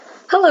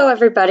Hello,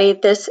 everybody.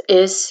 This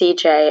is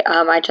CJ.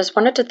 I just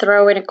wanted to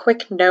throw in a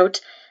quick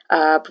note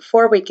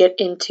before we get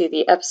into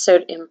the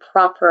episode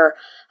improper.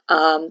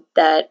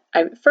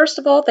 First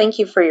of all, thank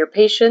you for your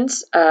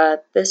patience.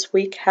 This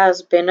week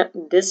has been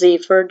busy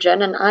for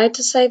Jen and I,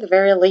 to say the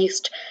very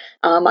least.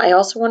 I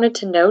also wanted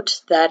to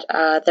note that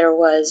there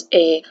was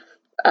a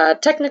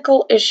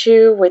technical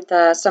issue with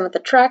some of the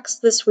tracks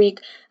this week.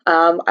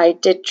 I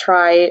did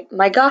try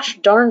my gosh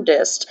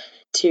darndest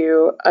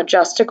to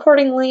adjust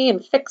accordingly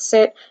and fix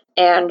it,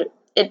 and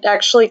it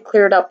actually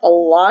cleared up a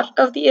lot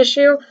of the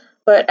issue.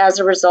 But as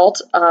a result,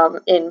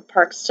 in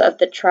parts of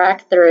the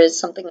track, there is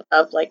something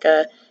of like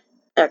a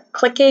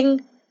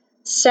clicking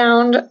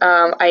sound.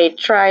 I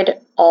tried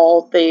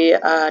all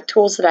the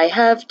tools that I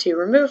have to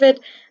remove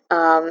it,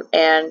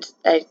 and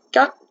I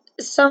got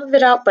some of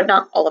it out, but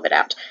not all of it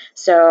out.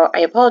 So I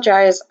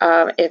apologize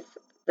if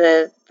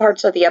the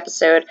parts of the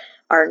episode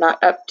are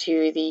not up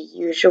to the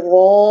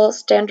usual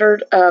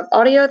standard of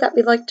audio that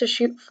we like to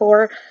shoot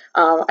for.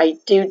 I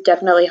do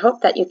definitely hope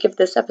that you give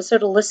this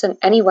episode a listen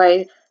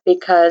anyway,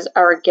 because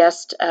our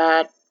guest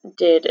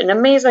did an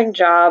amazing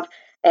job,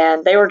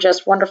 and they were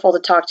just wonderful to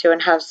talk to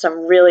and have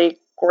some really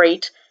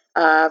great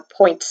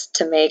points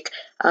to make.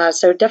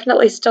 So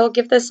definitely still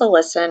give this a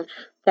listen.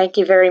 Thank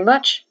you very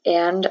much,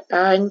 and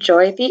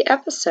enjoy the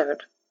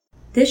episode.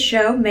 This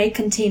show may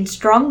contain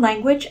strong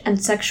language and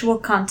sexual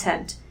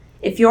content.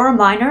 If you're a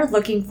minor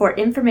looking for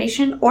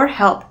information or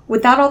help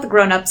without all the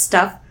grown-up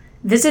stuff,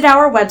 visit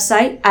our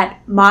website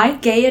at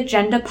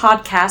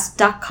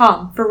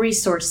mygayagendapodcast.com for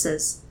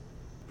resources.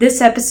 This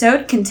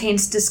episode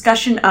contains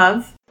discussion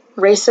of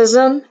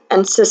racism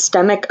and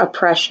systemic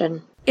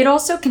oppression. It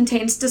also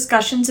contains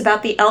discussions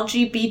about the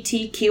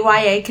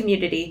LGBTQIA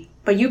community,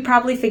 but you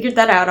probably figured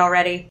that out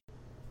already.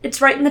 It's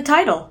right in the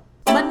title.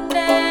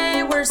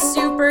 Monday, we're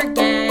super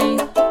gay.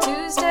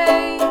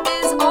 Tuesday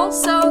is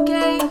also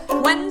gay.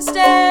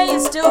 Wednesday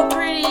is still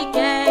pretty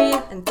gay.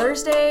 And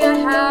Thursday, I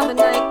have a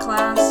night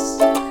class.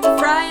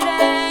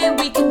 Friday,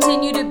 we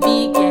continue to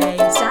be gay.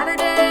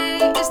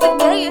 Saturday is the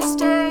gayest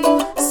day.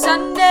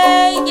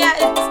 Sunday,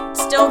 yeah,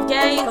 it's still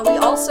gay, but we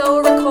also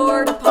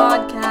record a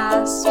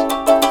podcast.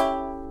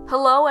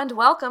 Hello and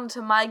welcome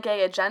to My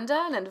Gay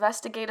Agenda, an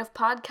investigative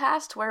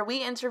podcast where we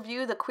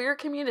interview the queer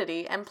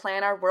community and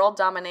plan our world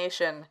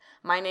domination.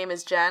 My name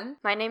is Jen.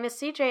 My name is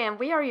CJ, and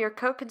we are your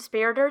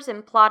co-conspirators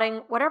in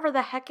plotting whatever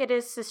the heck it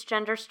is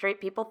cisgender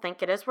straight people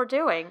think it is we're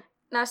doing.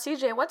 Now,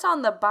 CJ, what's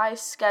on the buy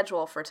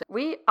schedule for today?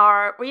 We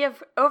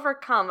have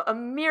overcome a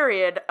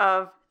myriad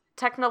of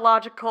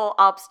technological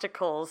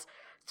obstacles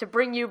to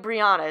bring you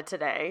Brianna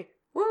today.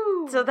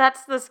 Woo! So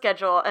that's the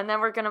schedule, and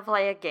then we're gonna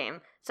play a game.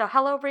 So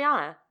hello,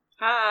 Brianna.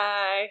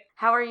 Hi.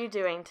 How are you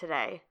doing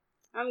today?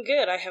 I'm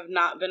good. I have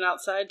not been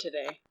outside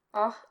today.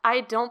 Oh,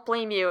 I don't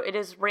blame you. It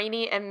is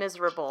rainy and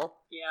miserable.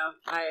 Yeah,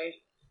 I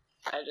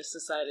just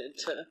decided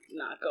to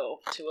not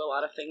go to a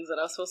lot of things that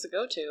I was supposed to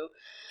go to,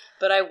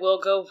 but I will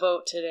go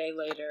vote today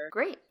later.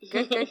 Great.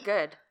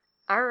 Good.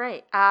 All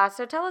right.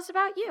 So tell us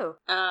about you.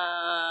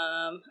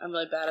 I'm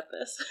really bad at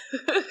this.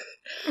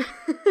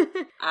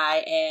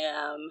 I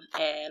am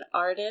an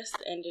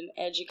artist and an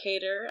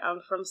educator.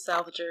 I'm from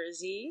South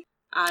Jersey.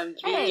 I'm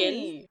vegan.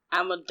 Hey.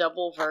 I'm a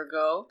double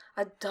Virgo.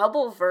 A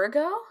double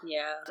Virgo?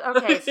 Yeah.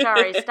 Okay,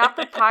 sorry. Stop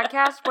the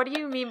podcast. What do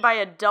you mean by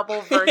a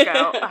double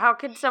Virgo? How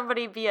could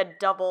somebody be a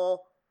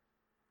double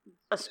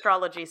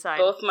astrology sign?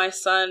 Both my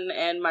sun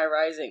and my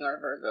rising are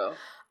Virgo.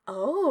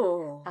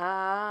 Oh.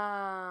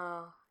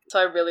 Oh. So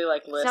I really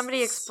like lists.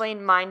 Somebody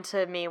explained mine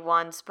to me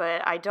once,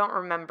 but I don't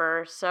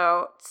remember,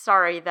 so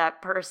sorry,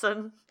 that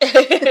person.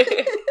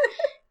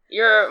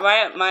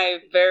 My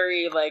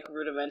very like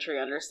rudimentary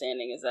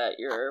understanding is that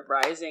your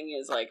rising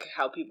is like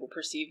how people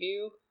perceive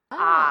you.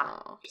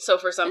 Ah. So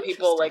for some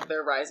people, like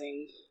their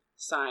rising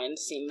sign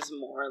seems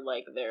more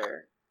like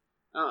their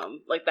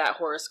like that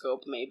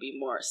horoscope may be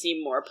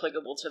seem more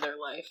applicable to their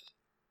life.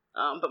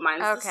 But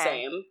mine's the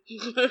same.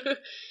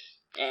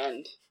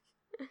 And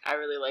I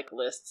really like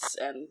lists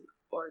and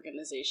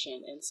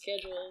organization and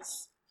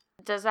schedules.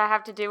 Does that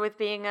have to do with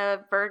being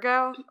a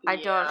Virgo? I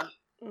don't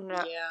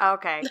know. Yeah.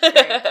 Okay,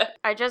 great.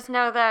 I just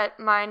know that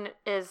mine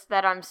is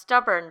that I'm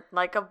stubborn,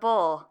 like a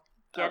bull.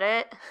 Get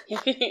it?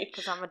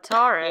 Because I'm a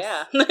Taurus.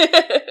 Yeah.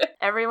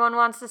 Everyone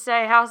wants to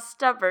say how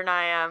stubborn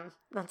I am.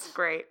 That's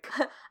great.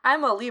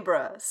 I'm a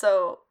Libra,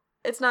 so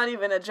it's not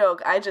even a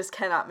joke. I just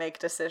cannot make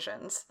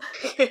decisions.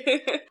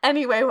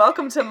 Anyway,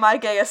 welcome to My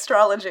Gay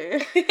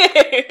Astrology.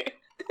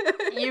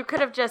 You could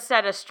have just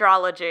said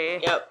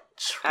astrology. Yep.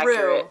 True.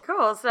 Accurate.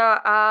 Cool. So,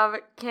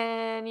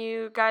 can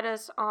you guide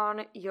us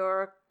on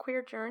your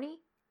queer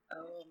journey?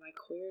 Oh, my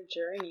queer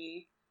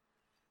journey.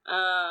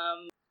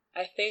 I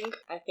think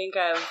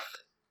I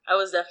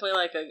was definitely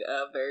like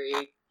a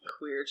very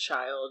queer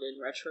child in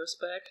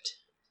retrospect.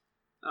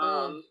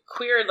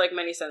 Queer in like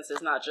many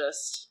senses, not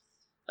just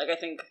like I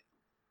think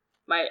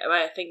my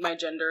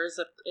gender is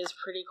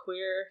pretty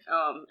queer.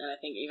 And I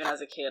think even as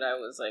a kid I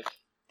was like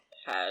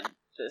had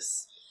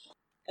this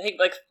I think,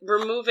 like,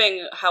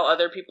 removing how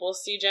other people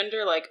see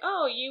gender, like,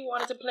 oh, you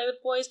wanted to play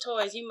with boys'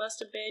 toys, you must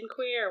have been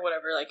queer, or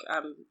whatever. Like,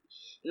 I'm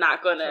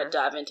not going to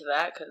dive into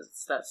that,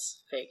 because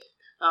that's fake.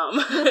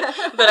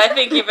 But I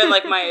think even,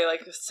 like, my,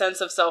 like,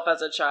 sense of self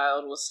as a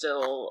child was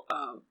still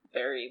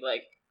very,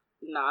 like,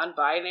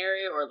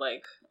 non-binary, or,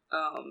 like,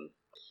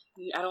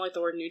 I don't like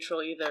the word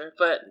neutral either,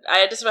 but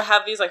I just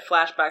have these, like,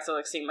 flashbacks of,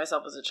 like, seeing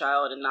myself as a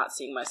child and not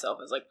seeing myself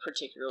as, like,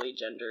 particularly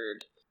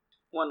gendered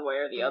one way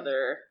or the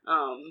other,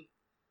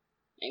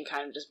 and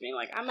kind of just being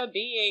like, I'm a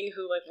being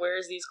who, like,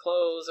 wears these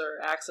clothes or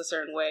acts a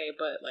certain way,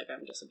 but, like,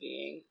 I'm just a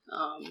being.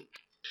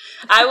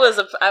 I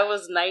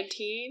was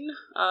 19,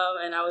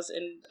 and I was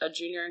a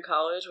junior in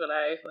college when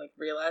I, like,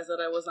 realized that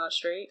I was not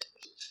straight.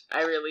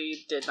 I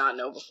really did not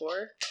know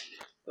before,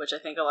 which I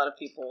think a lot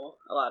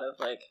of,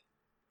 like,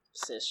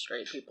 cis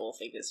straight people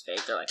think is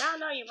fake. They're like, oh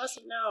no, you must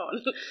have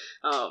known.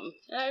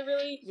 And I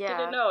really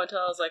didn't know until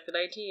I was, like,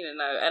 19,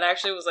 and I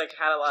actually was, like,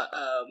 had a lot,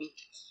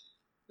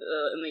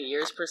 in the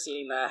years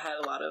preceding that, had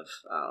a lot of,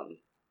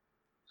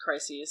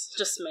 crises,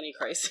 just many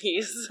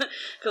crises,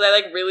 because I,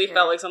 like, really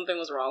felt like something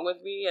was wrong with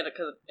me,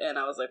 and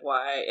I was like,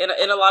 why, in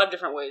a lot of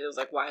different ways. It was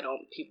like, why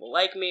don't people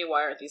like me,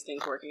 why aren't these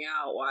things working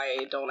out,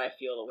 why don't I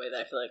feel the way that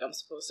I feel like I'm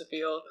supposed to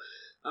feel,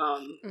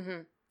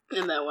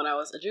 and then when I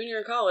was a junior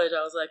in college,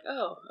 I was like,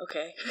 oh,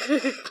 okay,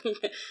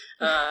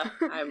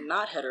 I'm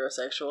not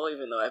heterosexual,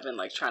 even though I've been,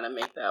 like, trying to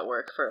make that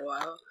work for a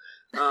while.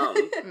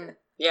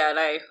 Yeah, and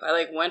I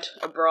like, went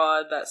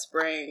abroad that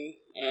spring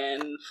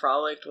and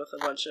frolicked with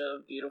a bunch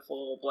of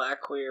beautiful Black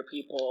queer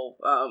people.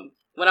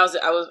 When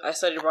I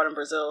studied abroad in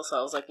Brazil, so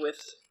I was, like,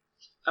 with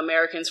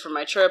Americans for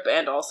my trip,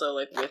 and also,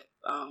 like, with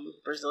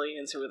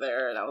Brazilians who were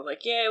there, and I was like,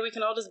 yeah, we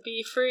can all just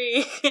be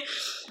free.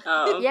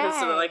 And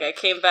so, like, I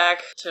came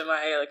back to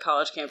my, like,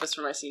 college campus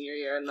for my senior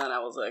year, and then I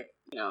was, like,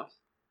 you know,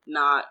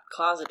 not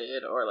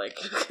closeted, or, like,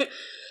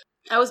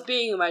 I was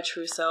being my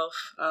true self.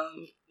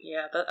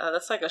 Yeah,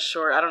 that's, like, a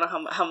short, I don't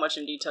know how much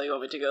in detail you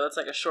want me to go. That's,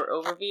 like, a short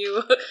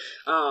overview.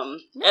 No,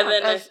 and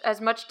then as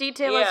much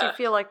detail as you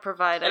feel like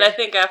providing. And I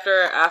think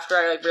after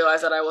I, like,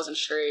 realized that I wasn't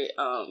straight,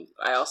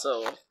 I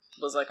also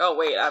was like, oh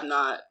wait, I'm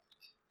not,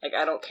 like,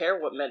 I don't care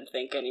what men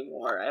think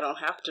anymore. I don't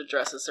have to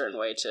dress a certain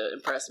way to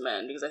impress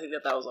men, because I think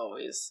that was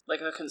always,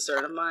 like, a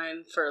concern of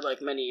mine for,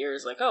 like, many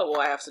years. Like, oh, well,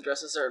 I have to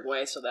dress a certain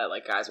way so that,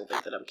 like, guys will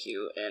think that I'm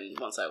cute. And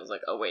once I was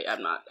like, oh wait,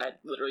 I'm not, I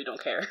literally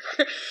don't care.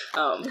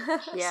 So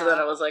then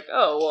I was like,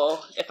 oh,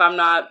 well, if I'm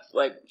not,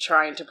 like,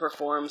 trying to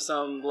perform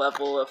some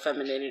level of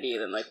femininity,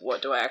 then, like,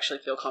 what do I actually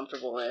feel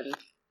comfortable in?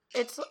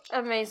 It's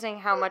amazing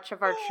how much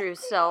of our true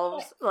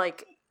selves,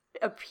 like,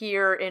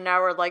 appear in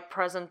our, like,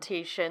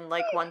 presentation,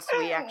 like, once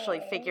we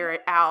actually figure it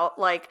out.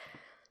 Like,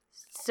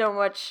 so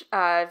much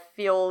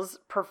feels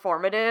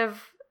performative,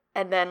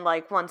 and then,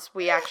 like, once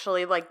we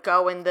actually, like,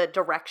 go in the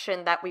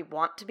direction that we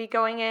want to be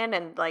going in,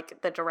 and,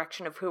 like, the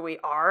direction of who we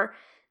are,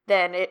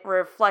 then it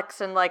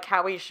reflects in, like,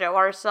 how we show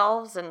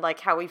ourselves, and,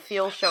 like, how we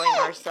feel showing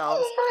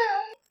ourselves.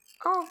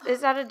 Oh, is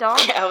that a dog?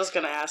 I was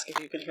gonna ask if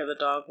you can hear the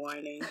dog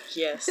whining.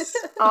 Yes.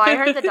 Oh, I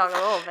heard the dog a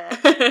little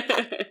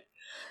bit.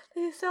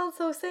 They sound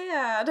so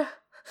sad.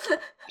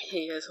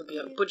 He is. He'll be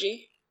like,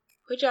 Budgie,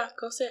 Huija,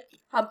 go sit.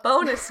 A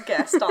bonus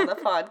guest on the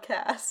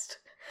podcast.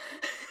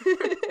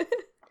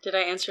 Did I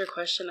answer your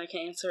question? I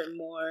can answer it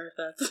more.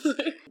 That's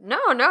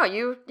No,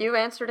 you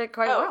answered it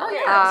quite well. Oh,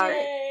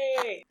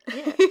 yeah. Yay!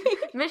 Yeah.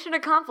 Mission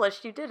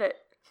accomplished. You did it.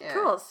 Yeah.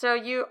 Cool. So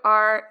you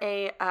are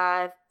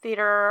a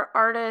theater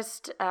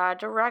artist,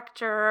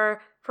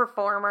 director,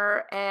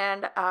 performer,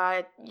 and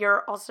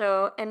you're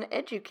also an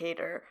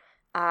educator.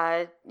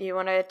 You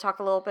want to talk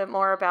a little bit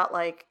more about,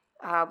 like,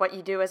 what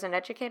you do as an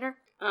educator?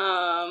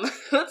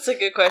 That's a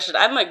good question.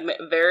 I'm, like,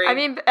 very... I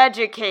mean,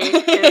 educate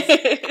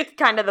is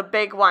kind of the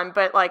big one,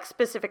 but, like,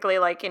 specifically,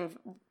 like, in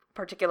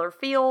particular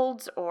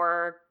fields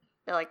or,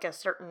 like, a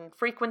certain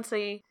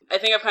frequency. I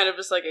think I've kind of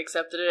just, like,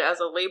 accepted it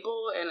as a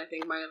label, and I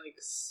think my, like,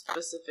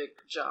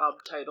 specific job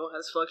title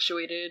has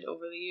fluctuated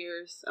over the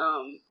years.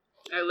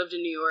 I lived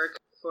in New York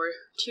for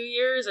 2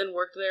 years and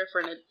worked there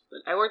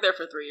I worked there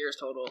for 3 years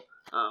total.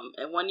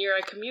 And 1 year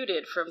I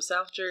commuted from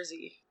South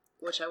Jersey,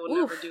 which I would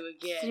never do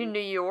again. To New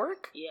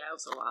York? Yeah, it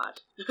was a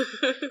lot.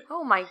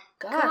 Oh my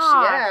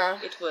gosh, yeah.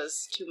 It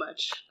was too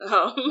much.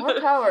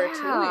 More power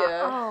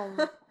to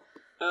you.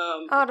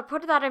 To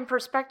put that in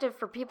perspective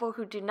for people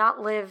who do not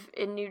live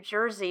in New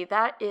Jersey,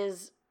 that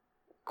is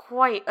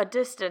quite a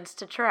distance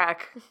to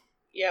trek.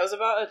 Yeah, it was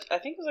about, I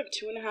think it was like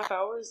 2.5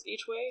 hours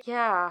each way.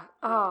 Yeah.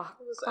 I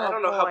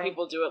don't know how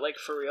people do it, like,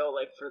 for real,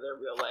 like, for their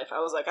real life. I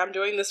was like, I'm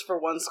doing this for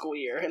 1 school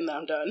year, and then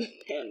I'm done.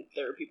 And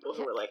there were people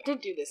who were like, I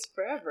do this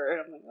forever.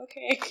 And I'm like,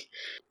 okay.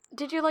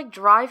 Did you, like,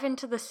 drive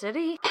into the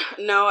city?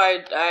 No,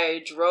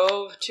 I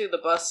drove to the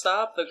bus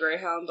stop, the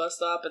Greyhound bus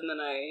stop, and then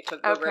I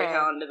took the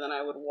Greyhound, and then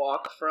I would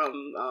walk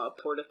from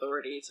Port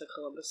Authority to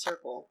Columbus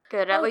Circle.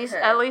 Good. At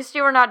least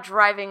you were not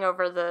driving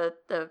over the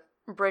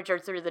bridge or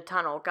through the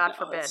tunnel. God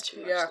forbid. That's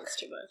too much. Yeah. That's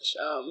too much.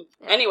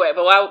 Anyway,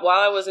 but while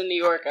I was in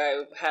New York,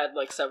 I had,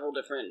 like, several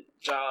different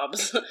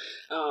jobs.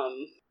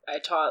 I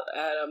taught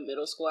at a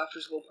middle school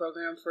after school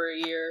program for a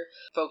year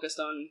focused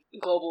on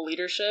global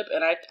leadership,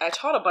 and I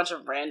taught a bunch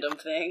of random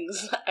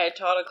things. I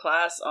taught a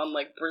class on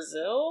like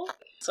Brazil.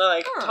 So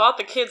I taught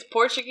the kids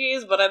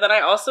Portuguese, but then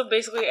I also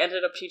basically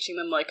ended up teaching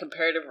them like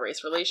comparative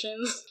race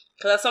relations.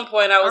 Because at some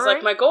point I was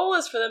like, my goal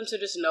is for them to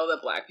just know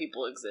that black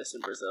people exist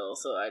in Brazil.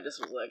 So I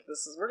just was like,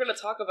 we're going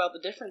to talk about the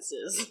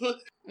differences.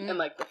 And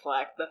like the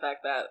fact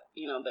that,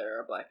 you know, there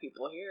are black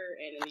people here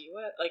and in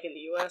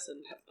the US,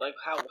 and like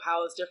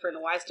how it's different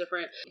and why it's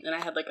different. And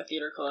I had like a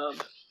theater club.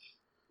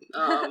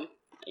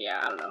 Yeah,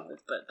 I don't know,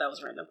 but that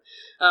was random.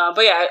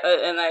 But yeah,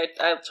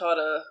 I taught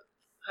a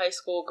high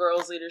school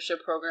girls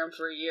leadership program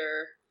for a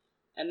year,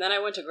 and then I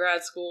went to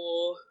grad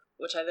school,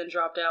 which I then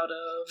dropped out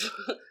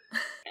of,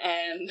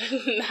 and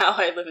now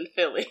I live in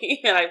Philly,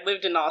 and I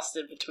lived in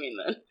Austin between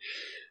then.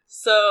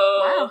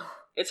 So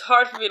it's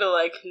hard for me to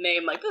like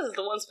name like this is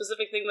the one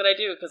specific thing that I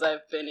do, because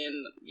I've been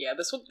in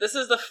this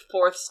is the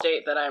 4th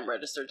state that I'm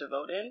registered to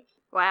vote in.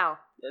 Wow.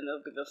 And it'll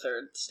be the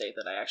 3rd state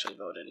that I actually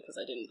vote in, because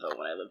I didn't vote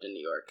when I lived in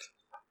New York.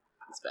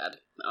 It's bad.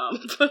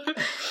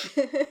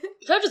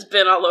 So I've just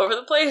been all over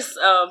the place.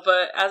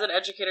 But as an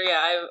educator,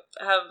 yeah,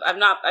 I've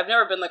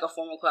never been like a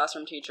formal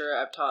classroom teacher.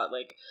 I've taught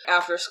like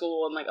after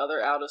school and like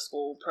other out of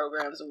school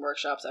programs and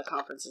workshops at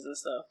conferences and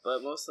stuff.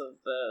 But most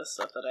of the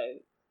stuff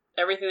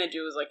everything I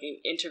do is like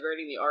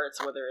integrating the arts,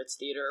 whether it's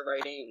theater,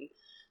 writing,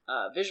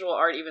 visual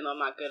art, even though I'm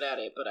not good at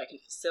it, but I can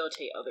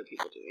facilitate other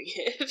people doing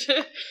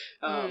it.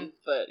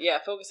 But yeah,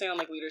 focusing on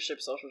like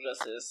leadership, social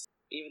justice.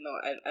 Even though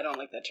I don't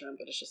like that term,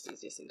 but it's just the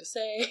easiest thing to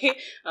say.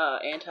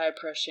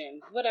 Anti-oppression,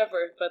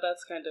 whatever. But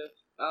that's kind of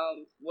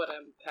what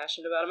I'm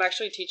passionate about. I'm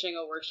actually teaching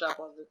a workshop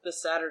on this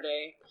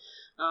Saturday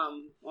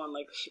on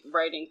like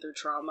writing through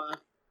trauma.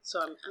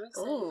 So I'm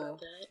excited about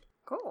that.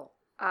 Cool.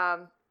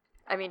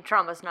 I mean,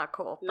 trauma's not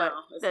cool, but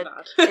no, it's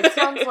not.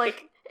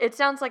 it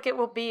sounds like it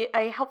will be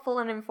a helpful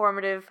and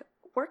informative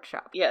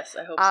workshop. Yes,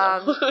 I hope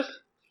so.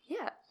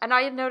 Yeah, and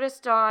I had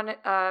noticed on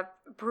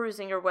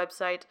perusing your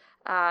website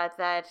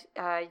that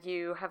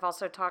you have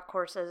also taught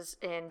courses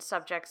in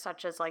subjects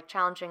such as like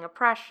challenging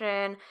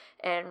oppression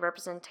and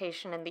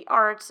representation in the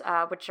arts,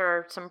 which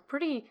are some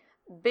pretty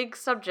big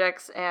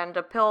subjects and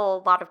a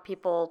pill a lot of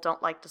people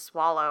don't like to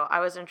swallow.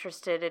 I was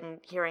interested in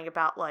hearing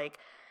about like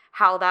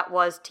how that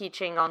was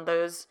teaching on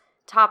those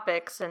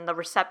topics and the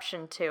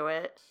reception to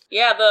it.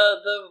 Yeah,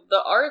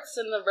 the arts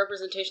and the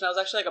representation, that was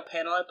actually like a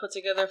panel I put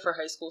together for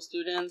high school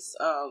students.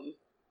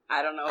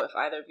 I don't know if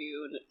either of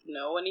you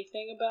know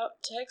anything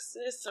about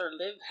Texas or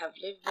have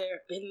lived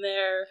there, been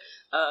there.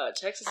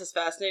 Texas is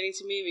fascinating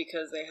to me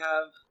because they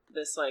have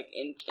this like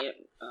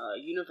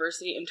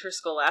university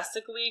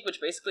interscholastic league, which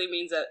basically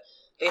means that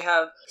they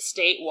have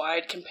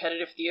statewide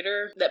competitive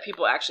theater that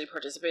people actually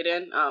participate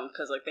in.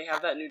 Because like they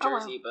have that in New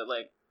Jersey, but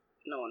like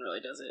no one really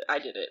does it. I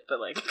did it,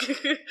 but like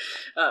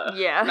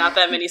not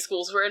that many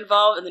schools were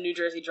involved in the New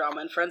Jersey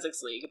Drama and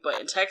Forensics League. But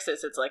in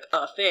Texas, it's like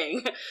a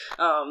thing.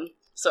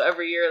 So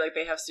every year, like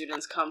they have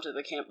students come to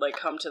the camp, like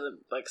come to the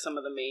like some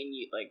of the main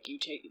like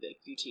UT,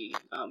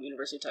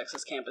 University of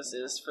Texas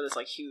campuses for this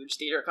like huge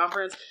theater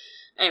conference.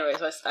 Anyway,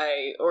 so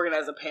I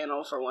organized a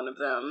panel for one of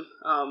them.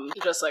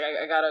 Just like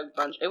I got a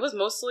bunch. It was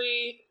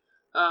mostly,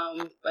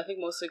 I think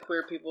mostly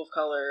queer people of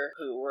color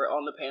who were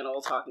on the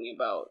panel talking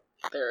about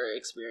their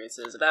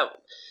experiences. That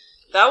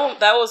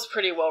was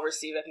pretty well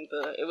received. I think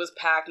it was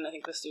packed, and I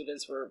think the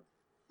students were.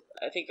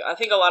 I think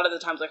a lot of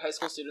the times, like, high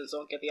school students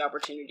don't get the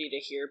opportunity to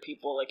hear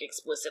people, like,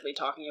 explicitly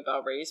talking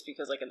about race,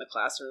 because, like, in the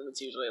classroom, it's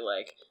usually,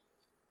 like,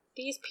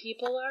 these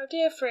people are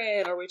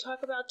different, or we talk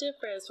about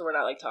difference, so we're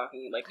not, like,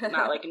 talking, like,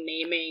 not, like,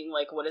 naming,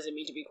 like, what does it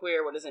mean to be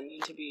queer, what does it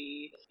mean to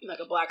be, like,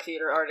 a black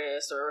theater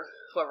artist, or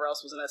whoever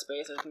else was in that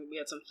space. I think we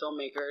had some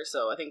filmmakers,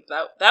 so I think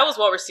that was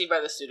well received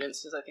by the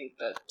students, because I think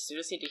that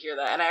students need to hear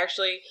that, and I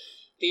actually,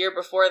 the year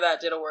before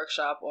that, did a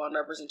workshop on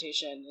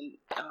representation,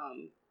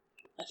 and,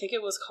 I think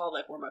it was called,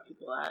 like, Where My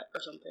People At,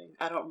 or something.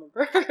 I don't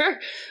remember.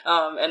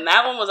 And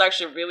that one was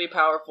actually really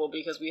powerful,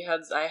 because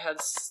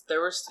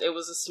it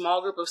was a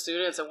small group of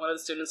students, and one of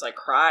the students, like,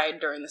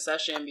 cried during the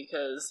session,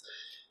 because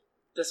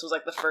this was,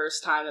 like, the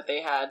first time that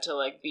they had to,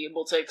 like, be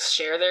able to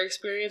share their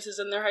experiences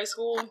in their high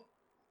school.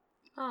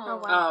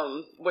 Oh,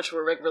 wow. Which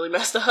were, like, really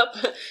messed up.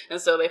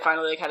 And so they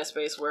finally, like, had a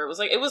space where it was,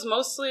 like, in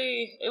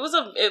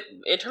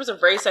terms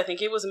of race, I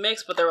think it was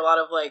mixed, but there were a lot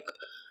of, like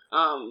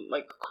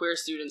queer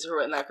students who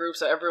were in that group,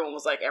 so everyone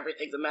was like,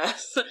 everything's a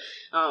mess.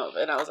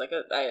 And I was like,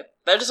 that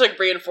just like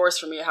reinforced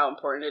for me how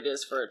important it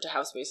is to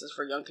have spaces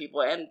for young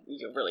people, and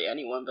really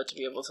anyone, but to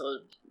be able to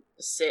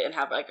sit and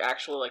have like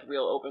actual like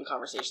real open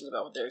conversations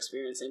about what they're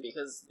experiencing,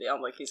 because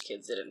like these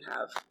kids didn't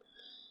have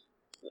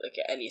like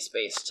any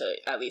space to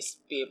at least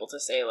be able to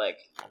say like,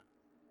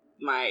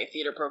 my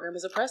theater program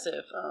is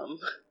oppressive.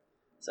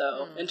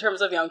 So in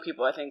terms of young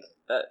people, I think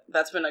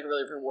that's been like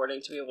really rewarding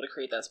to be able to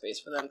create that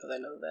space for them, because I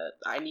know that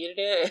I needed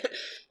it,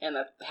 and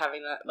that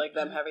having that, like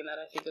them having that,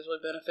 I think is really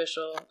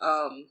beneficial.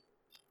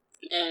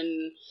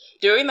 And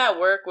doing that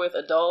work with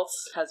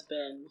adults has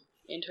been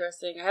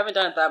interesting. I haven't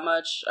done it that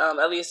much,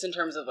 at least in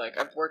terms of like,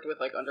 I've worked with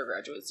like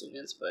undergraduate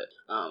students, but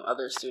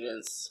other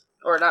students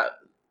or not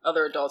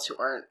other adults who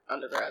aren't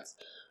undergrads,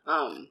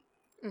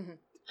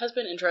 has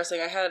been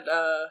interesting. I had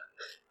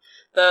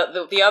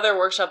the other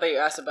workshop that you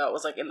asked about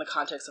was like in the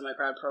context of my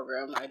grad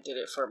program. I did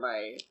it for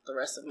the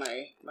rest of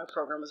my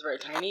program was very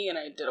tiny, and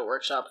I did a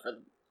workshop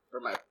for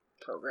my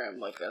program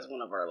like as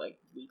one of our like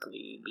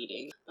weekly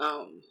meetings.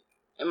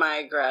 And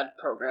my grad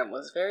program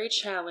was very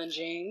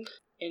challenging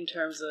in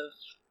terms of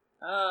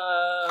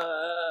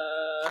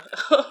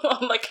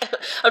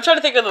I'm trying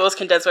to think of the most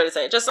condensed way to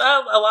say it. Just a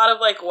lot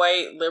of like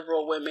white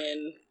liberal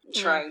women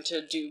trying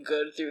to do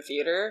good through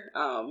theater.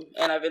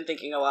 And I've been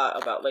thinking a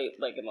lot about in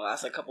the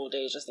last like couple of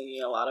days, just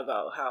thinking a lot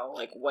about how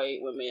like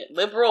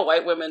liberal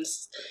white women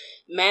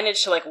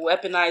manage to like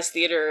weaponize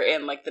theater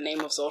in like the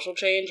name of social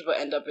change, but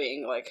end up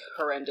being like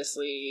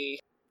horrendously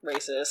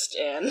racist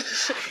and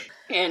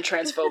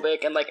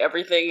transphobic and like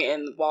everything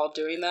and while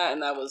doing that,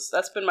 and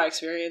that's been my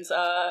experience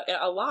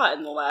a lot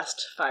in the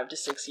last 5 to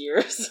 6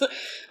 years.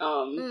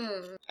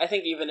 I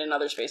think even in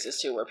other spaces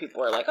too where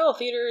people are like, oh,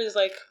 theater is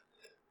like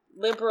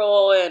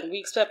liberal and we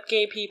accept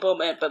gay people,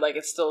 but like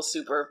it's still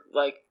super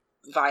like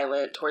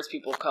violent towards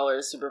people of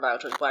color, super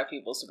violent towards black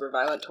people, super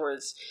violent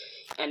towards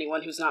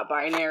anyone who's not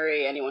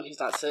binary, anyone who's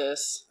not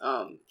cis.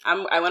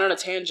 I went on a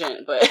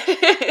tangent, but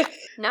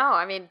no,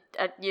 I mean,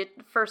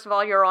 first of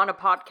all, you're on a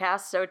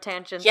podcast, so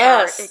tangents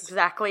are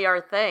exactly our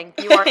thing.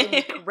 You are in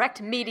the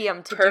correct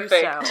medium to do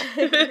so.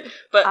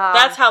 But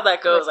that's how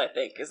that goes. I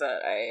think is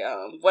that I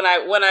when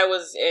I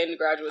was in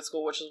graduate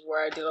school, which is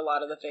where I did a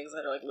lot of the things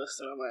that are like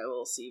listed on my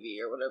little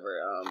CV or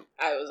whatever.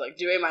 I was like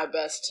doing my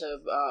best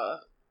to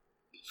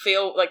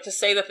feel like to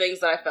say the things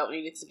that I felt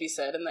needed to be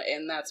said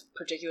in that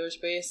particular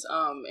space.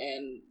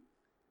 And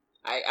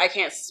I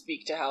can't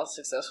speak to how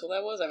successful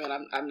that was. I mean,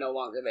 I'm no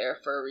longer there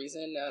for a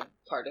reason.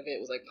 Part of it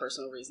was like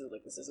personal reasons,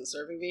 like this isn't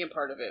serving me, and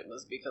part of it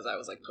was because I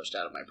was like pushed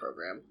out of my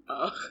program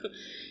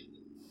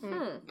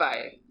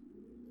by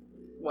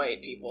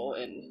white people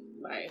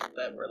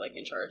that were like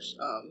in charge.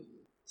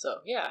 So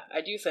yeah,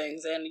 I do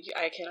things, and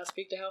I cannot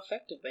speak to how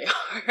effective they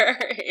are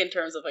in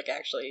terms of like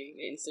actually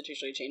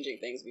institutionally changing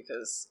things,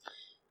 because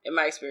in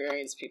my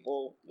experience,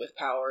 people with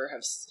power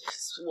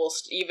will,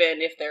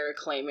 even if they're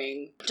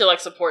claiming to like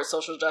support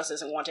social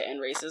justice and want to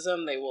end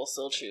racism, they will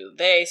still choose.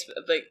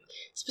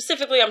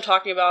 Specifically, I'm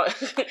talking about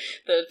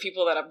the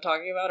people that I'm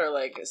talking about are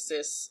like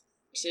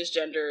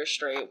cisgender,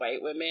 straight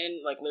white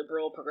women, like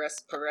liberal,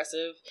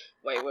 progressive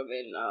white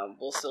women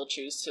will still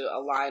choose to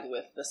align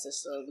with the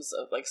systems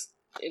of like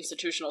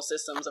institutional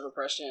systems of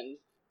oppression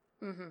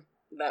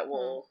that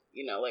will,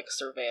 like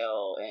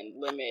surveil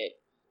and limit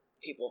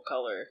people of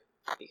color.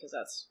 Because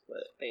that's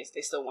what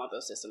they still want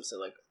those systems to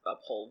like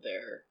uphold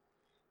their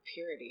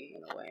purity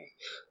in a way.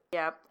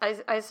 Yeah,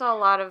 I saw a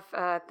lot of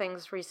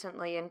things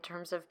recently in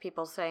terms of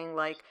people saying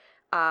like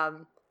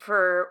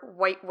for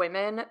white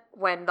women,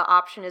 when the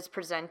option is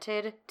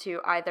presented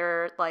to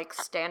either like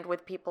stand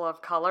with people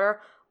of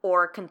color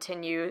or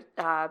continue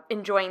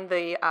enjoying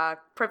the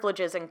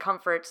privileges and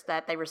comforts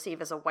that they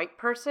receive as a white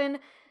person,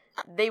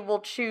 they will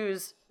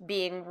choose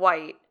being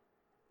white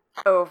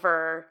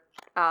over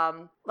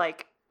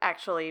like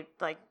actually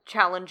like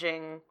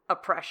challenging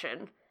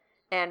oppression.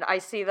 And I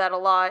see that a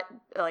lot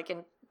like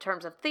in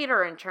terms of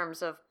theater, in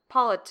terms of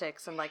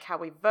politics and like how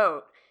we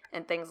vote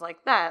and things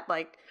like that.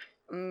 Like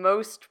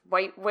most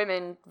white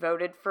women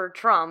voted for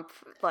Trump,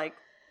 like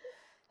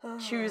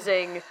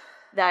choosing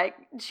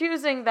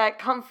that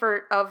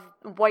comfort of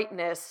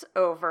whiteness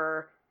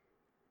over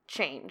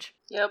change.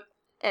 Yep.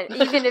 And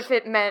even if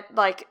it meant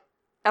like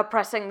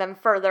oppressing them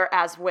further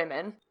as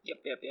women. Yep.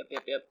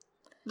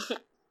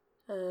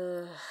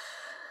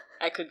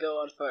 I could go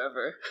on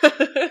forever.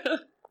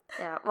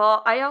 Yeah,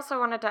 well, I also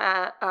wanted to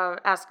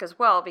ask as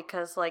well,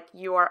 because, like,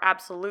 you are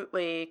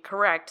absolutely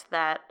correct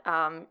that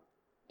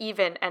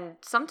even, and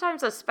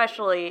sometimes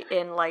especially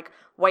in, like,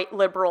 white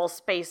liberal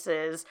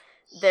spaces,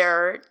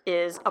 there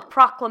is a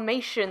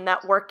proclamation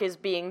that work is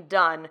being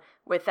done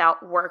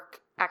without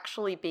work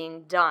actually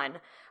being done.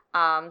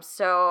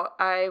 So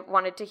I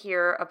wanted to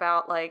hear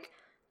about, like,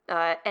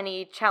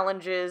 any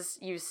challenges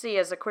you see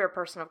as a queer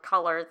person of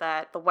color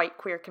that the white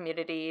queer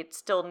community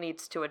still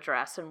needs to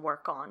address and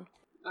work on.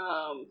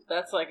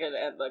 That's like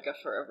a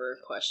forever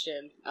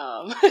question.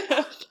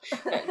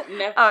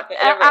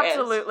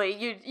 Absolutely.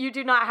 Ends. You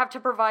do not have to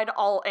provide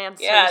all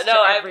answers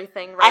to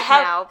everything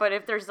now, but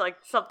if there's like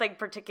something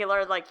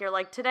particular, like you're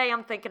like, today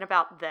I'm thinking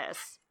about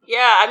this.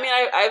 Yeah, I mean,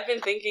 I've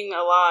been thinking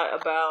a lot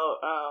about,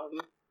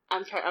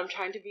 I'm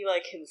trying to be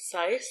like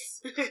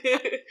concise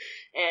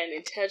and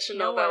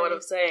intentional about what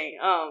I'm saying.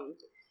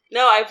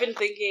 No, I've been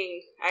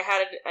thinking, I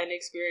had an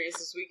experience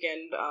this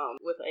weekend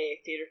with a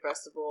theater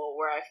festival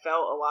where I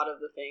felt a lot of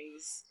the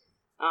things,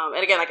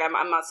 and again, like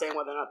I'm not saying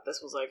whether or not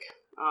this was like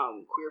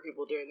queer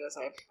people doing this.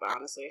 I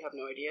honestly have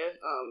no idea.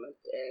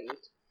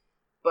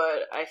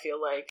 But I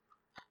feel like,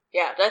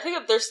 yeah, I think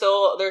that there's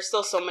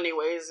still so many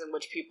ways in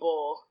which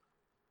people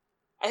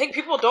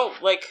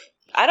don't like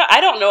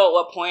I don't know at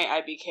what point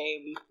I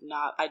became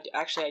not. I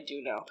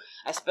do know.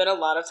 I spent a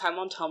lot of time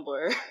on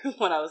Tumblr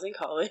when I was in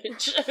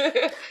college,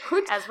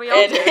 as we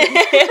all do.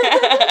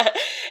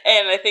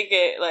 And I think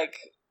it like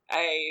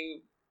I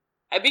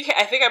think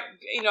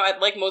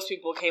like most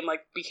people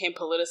became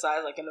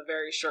politicized like in a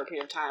very short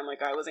period of time.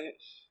 Like I was in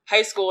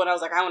high school and I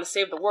was like, I want to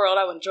save the world.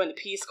 I want to join the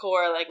Peace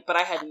Corps. Like, but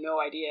I had no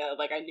idea.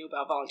 Like I knew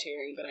about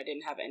volunteering, but I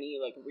didn't have any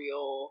like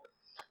real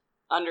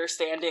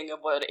understanding of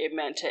what it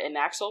meant to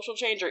enact social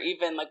change, or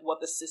even like what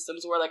the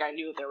systems were. Like I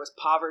knew that there was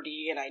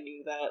poverty and I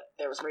knew that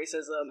there was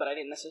racism, but I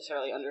didn't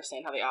necessarily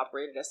understand how they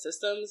operated as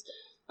systems.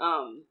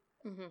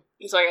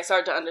 So like I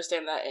started to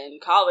understand that in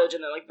college,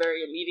 and then like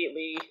very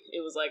immediately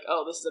it was like,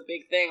 oh, this is a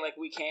big thing. Like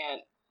we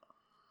can't,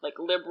 like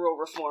liberal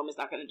reform is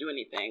not going to do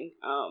anything.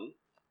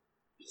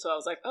 So I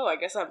was like, oh, I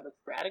guess I'm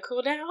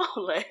radical now.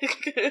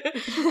 Like,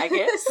 I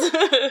guess.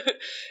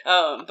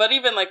 But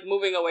even like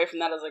moving away from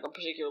that as like a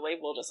particular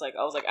label, just like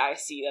I was like, I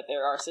see that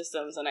there are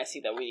systems, and I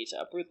see that we need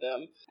to uproot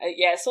them.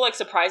 It still like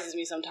surprises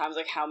me sometimes,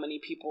 like how many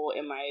people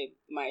in my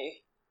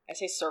I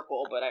say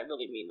circle, but I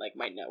really mean like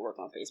my network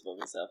on Facebook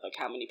and stuff, like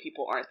how many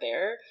people aren't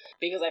there,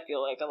 because I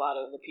feel like a lot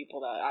of the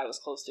people that I was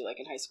close to, like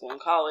in high school and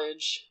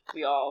college,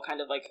 we all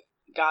kind of like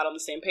got on the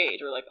same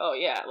page. We're like, oh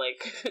yeah,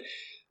 like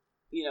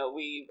you know,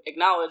 we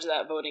acknowledge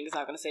that voting is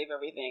not going to save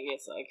everything.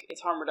 It's like,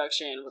 it's harm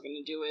reduction. We're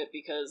going to do it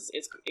because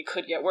it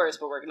could get worse,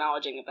 but we're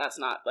acknowledging that that's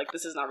not, like,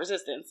 this is not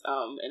resistance.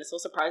 And it still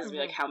surprises me,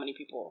 like, how many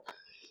people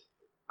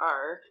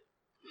are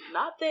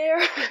not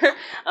there.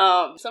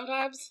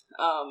 Sometimes,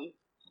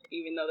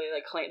 even though they,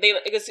 like, claim,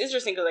 it's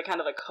interesting because they kind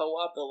of, like,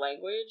 co-opt the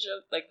language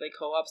of, like, they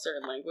co-opt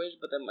certain language,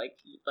 but then, like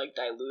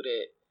dilute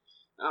it.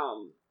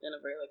 In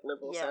a very like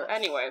liberal sense.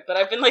 Anyway, but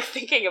I've been like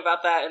thinking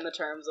about that in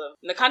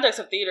the context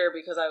of theater,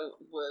 because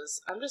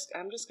I'm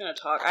just gonna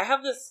talk. I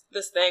have this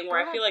thing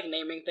where I feel like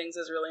naming things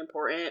is really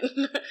important.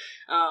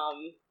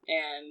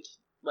 And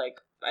like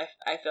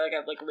I feel like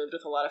I've like lived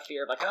with a lot of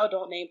fear of like, oh,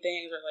 don't name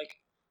things, or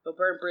like they'll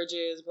burn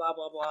bridges, blah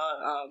blah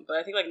blah. But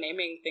I think like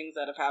naming things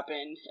that have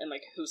happened and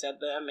like who said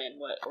them and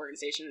what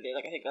organization it is,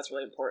 like I think that's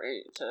really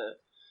important to.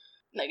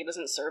 Like, it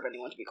doesn't serve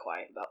anyone to be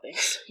quiet about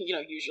things, you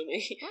know,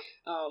 usually.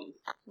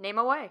 Name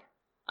away.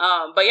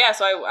 But yeah,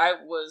 so I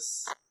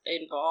was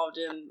involved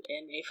in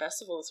a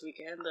festival this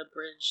weekend, the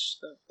Bridge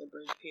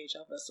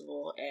PHL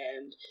Festival,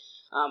 and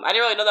I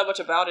didn't really know that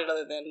much about it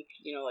other than,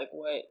 you know, like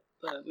what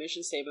the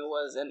mission statement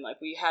was, and like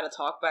we had a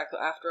talk back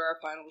after our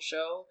final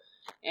show,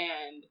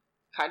 and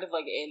kind of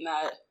like in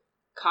that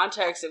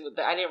context,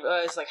 I didn't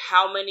realize like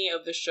how many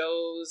of the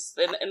shows,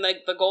 and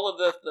like the goal of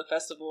the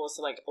festival is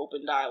to like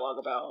open dialogue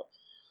about,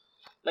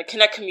 like,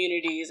 connect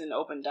communities and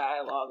open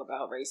dialogue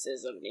about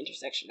racism and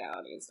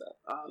intersectionality and stuff.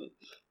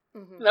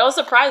 And I was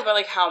surprised by,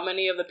 like, how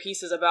many of the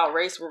pieces about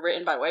race were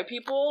written by white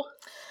people.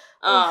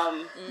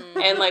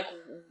 And, like,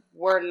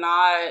 were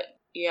not,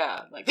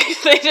 like,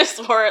 they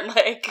just weren't,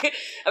 like,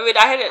 I mean,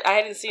 I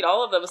hadn't seen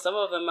all of them, but some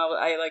of them, I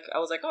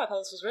was like, oh, I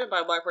thought this was written by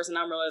a black person.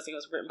 Now I'm realizing it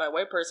was written by a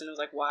white person. It was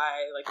like,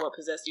 why? Like, what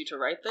possessed you to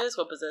write this?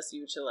 What possessed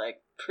you to,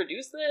 like,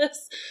 produce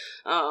this?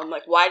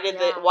 Like, why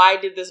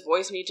did this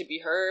voice need to be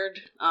heard?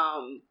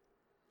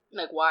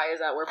 Like, why is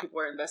that where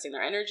people are investing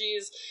their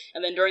energies?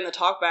 And then during the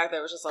talk back,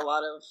 there was just a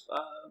lot of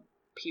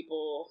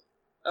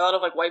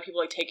like white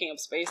people like taking up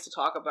space to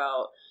talk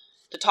about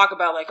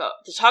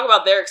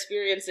their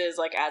experiences,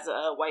 like as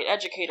a white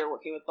educator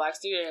working with black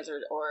students,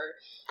 or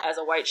as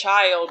a white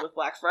child with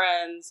black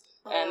friends.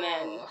 And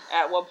then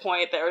at one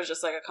point there was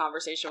just like a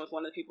conversation with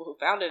one of the people who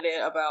founded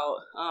it about,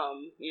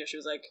 you know, she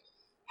was like,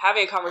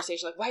 having a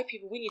conversation like, white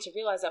people, we need to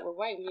realize that we're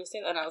white. We need to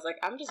say that. And I was like,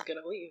 I'm just gonna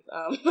leave,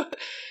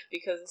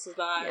 because this is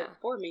not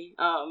for me.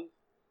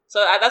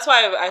 So that's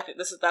why I think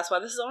that's why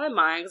this is on my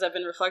mind, because I've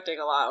been reflecting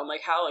a lot on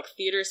like how like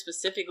theater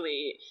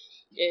specifically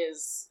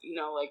is, you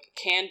know, like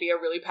can be a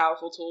really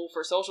powerful tool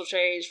for social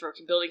change, for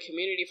building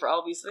community, for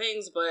all these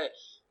things, but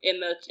in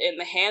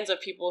the hands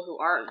of people who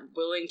aren't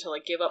willing to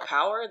like give up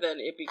power, then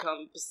it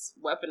becomes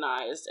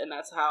weaponized. And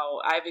that's how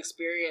I've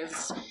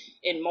experienced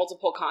in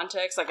multiple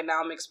contexts. Like,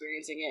 now I'm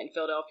experiencing it in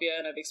Philadelphia,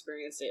 and I've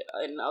experienced it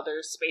in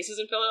other spaces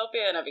in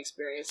Philadelphia, and I've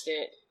experienced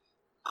it,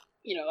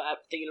 you know, at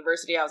the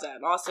university I was at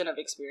in Austin. I've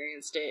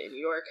experienced it in New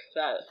York,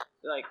 that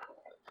like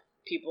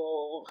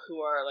people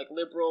who are like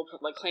liberal,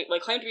 claim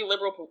to be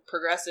liberal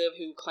progressive,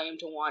 who claim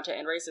to want to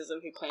end racism,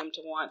 who claim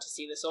to want to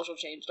see the social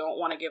change, don't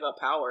want to give up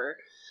power.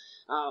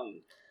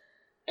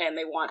 And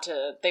they lift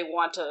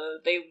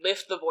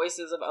the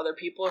voices of other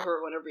people who are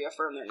going to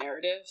reaffirm their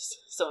narratives.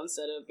 So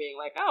instead of being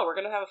like, oh, we're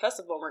going to have a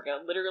festival and we're going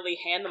to literally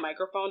hand the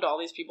microphone to all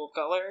these people of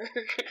color,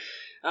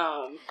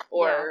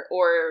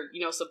 or,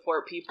 you know,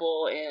 support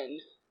people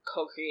in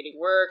co-creating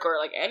work, or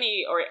like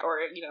any, or,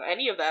 you know,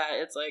 any of that,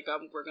 it's like,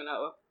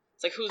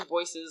 it's like, whose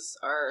voices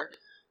are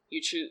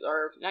you choose,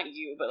 or not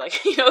you, but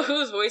like, you know,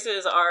 whose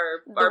voices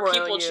are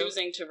people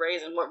choosing to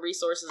raise, and what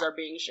resources are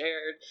being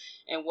shared,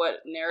 and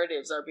what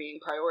narratives are being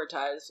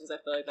prioritized. Because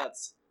I feel like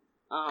that's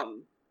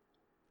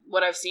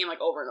what I've seen like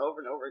over and over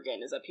and over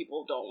again, is that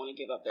people don't want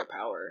to give up their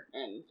power,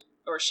 and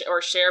or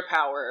share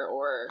power,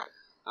 or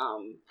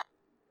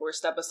or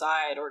step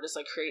aside or just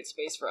like create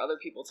space for other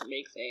people to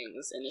make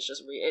things, and it's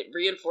just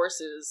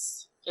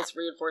it's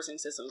reinforcing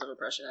systems of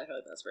oppression. I feel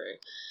like that's very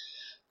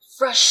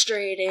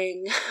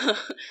frustrating.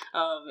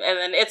 And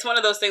then it's one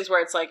of those things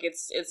where it's like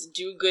it's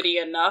do-goody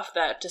enough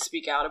that to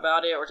speak out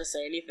about it or to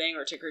say anything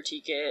or to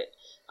critique it,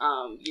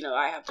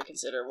 I have to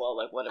consider, well,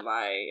 like, what am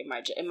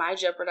I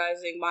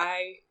jeopardizing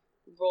my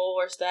role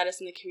or status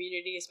in the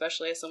community,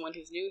 especially as someone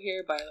who's new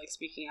here, by like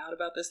speaking out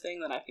about this thing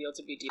that I feel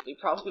to be deeply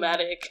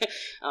problematic,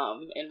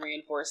 and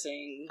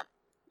reinforcing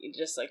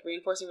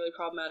really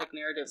problematic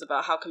narratives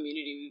about how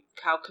community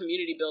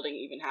building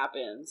even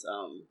happens.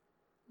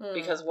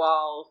 Because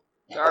while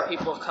there are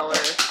people of color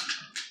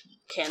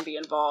can be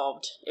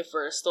involved, if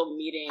we're still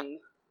meeting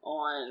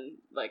on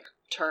like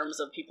terms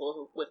of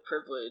people with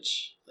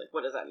privilege, like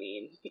what does that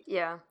mean?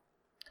 Yeah.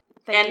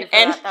 And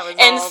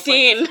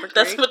scene. Like,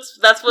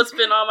 that's what's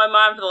been on my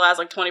mind for the last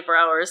like 24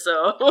 hours.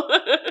 So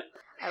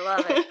I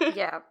love it.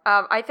 Yeah.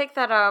 I think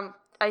that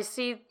I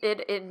see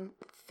it in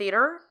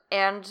theater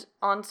and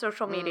on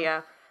social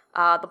media.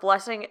 The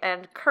blessing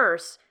and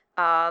curse.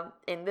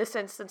 In this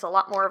instance, a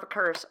lot more of a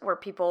curse, where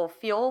people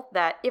feel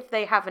that if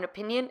they have an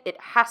opinion, it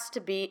has to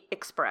be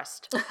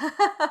expressed.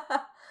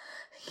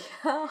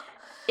 Yeah.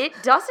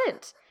 It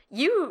doesn't.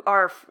 You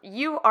are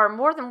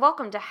more than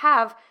welcome to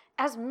have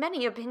as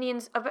many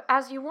opinions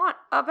as you want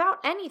about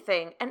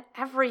anything and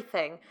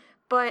everything,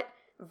 but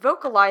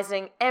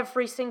vocalizing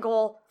every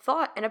single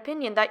thought and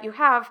opinion that you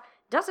have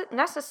doesn't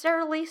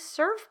necessarily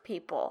serve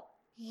people.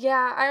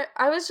 Yeah,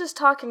 I was just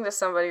talking to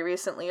somebody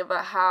recently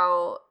about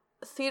how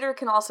theater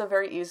can also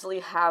very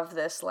easily have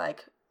this,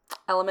 like,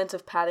 element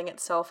of patting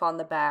itself on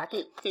the back.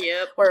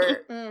 Yep.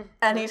 Where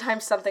anytime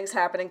something's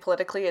happening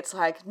politically, it's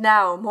like,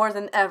 now, more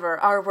than ever,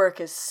 our work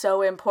is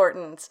so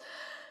important.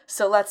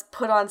 So let's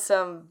put on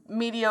some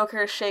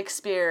mediocre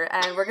Shakespeare,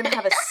 and we're gonna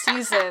have a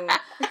season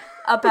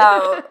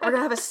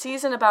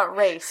about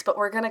race, but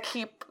we're gonna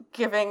keep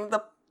giving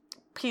the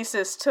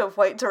pieces to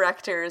white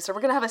directors, or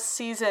we're gonna have a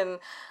season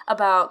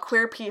about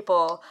queer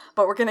people,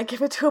 but we're gonna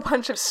give it to a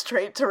bunch of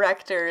straight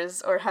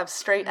directors, or have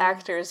straight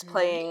actors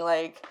playing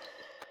like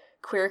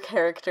queer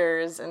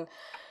characters, and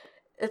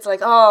it's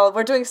like, oh,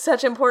 we're doing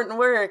such important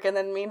work, and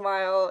then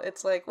meanwhile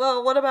it's like,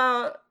 well, what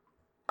about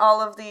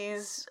all of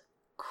these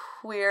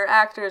queer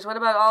actors? What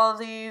about all of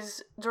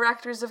these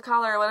directors of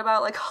color? What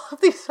about like all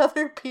of these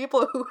other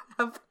people who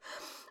have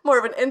more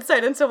of an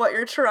insight into what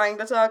you're trying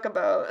to talk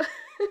about?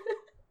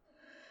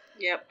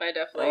 Yep, I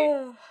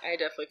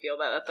definitely feel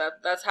that.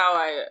 That's how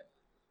I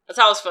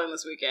was feeling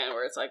this weekend,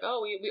 where it's like,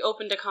 oh, we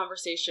opened a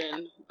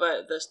conversation,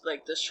 but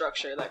the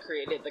structure that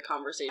created the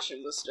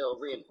conversation was still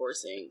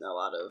reinforcing a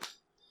lot of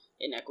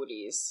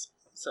inequities.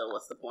 So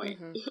what's the point?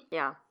 Mm-hmm.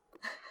 Yeah.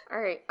 All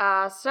right.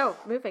 So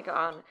moving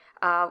on.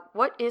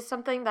 What is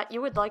something that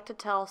you would like to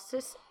tell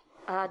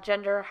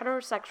cisgender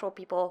heterosexual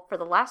people for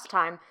the last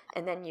time,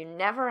 and then you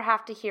never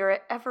have to hear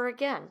it ever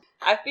again?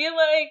 I feel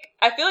like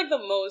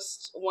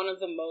one of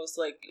the most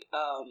like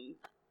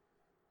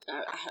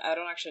I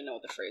don't actually know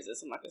what the phrase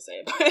is. I'm not gonna say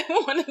it, but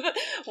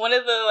one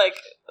of the like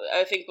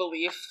I think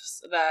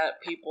beliefs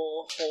that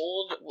people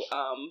hold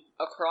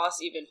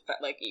across even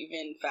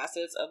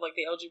facets of like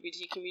the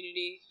LGBT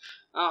community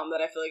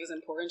that I feel like is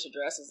important to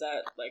address is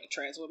that like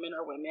trans women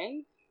are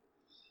women,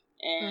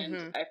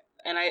 and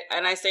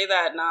I say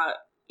that not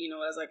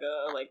as like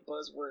a like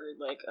buzzword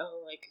like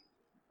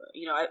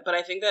but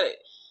I think that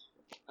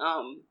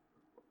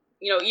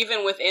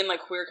even within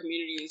like queer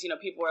communities,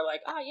 people are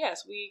like,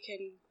 yes,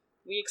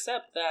 we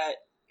accept that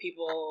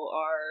people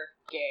are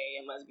gay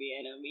and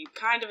lesbian, and we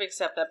kind of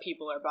accept that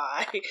people are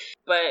bi.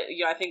 But,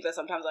 I think that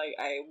sometimes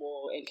I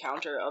will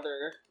encounter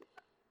other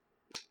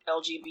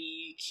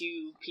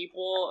LGBTQ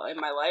people in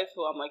my life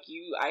who I'm like,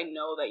 I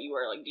know that you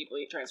are like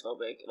deeply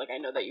transphobic. Like, I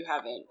know that you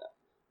haven't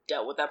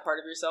dealt with that part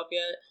of yourself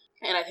yet.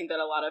 And I think that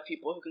a lot of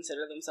people who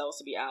consider themselves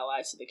to be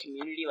allies to the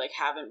community, like,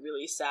 haven't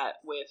really sat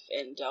with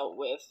and dealt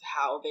with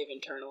how they've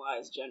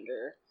internalized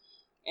gender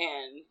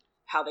and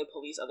how they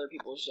police other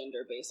people's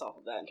gender based off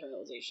of that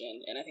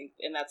internalization. And I think,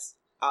 and that's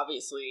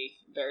obviously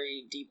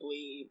very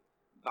deeply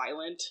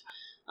violent.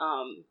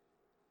 And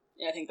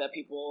I think that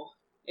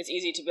it's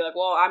easy to be like,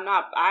 well, I'm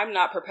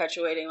not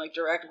perpetuating like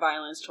direct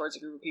violence towards a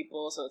group of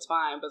people, so it's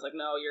fine. But it's like,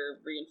 no, you're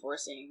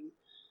reinforcing,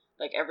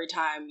 like, every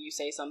time you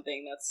say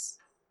something that's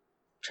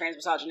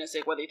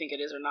trans-misogynistic, whether you think it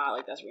is or not,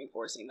 like, that's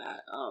reinforcing that.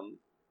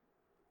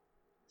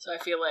 So I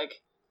feel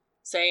like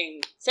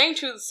saying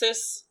to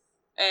cis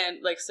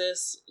and like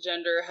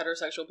cisgender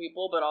heterosexual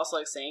people, but also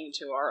like saying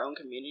to our own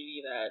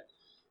community that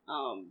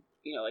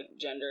like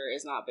gender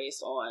is not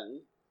based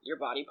on your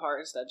body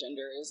parts, that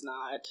gender is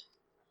not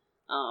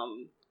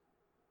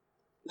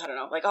I don't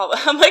know, like all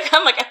I'm like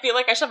I feel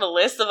like I should have a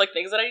list of like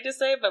things that I need to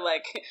say, but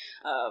like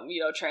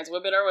trans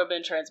women are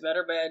women, trans men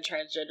are men,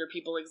 transgender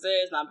people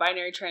exist,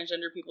 non-binary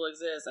transgender people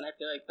exist, and I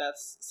feel like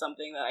that's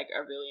something that I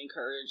really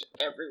encourage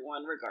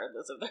everyone,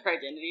 regardless of their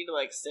identity, to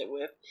like sit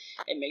with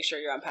and make sure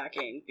you're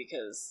unpacking,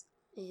 because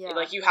Yeah.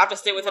 Like, you have to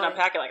sit with and Right.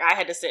 unpack it. Like, I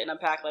had to sit and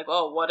unpack, like,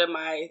 oh, what am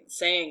I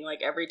saying,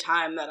 like, every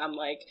time that I'm,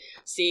 like,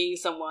 seeing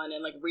someone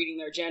and, like, reading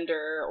their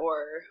gender,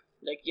 or,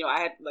 like, you know, I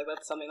had, like,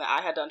 that's something that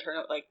I had to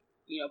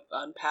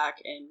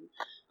unpack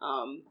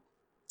and,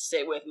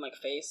 sit with and, like,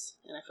 face.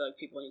 And I feel like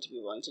people need to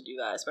be willing to do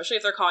that, especially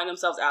if they're calling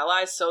themselves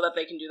allies, so that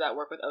they can do that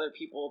work with other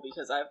people,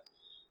 because I've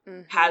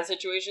had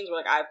situations where,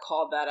 like, I've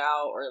called that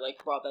out or,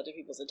 like, brought that to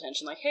people's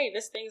attention, like, hey,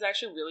 this thing's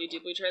actually really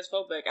deeply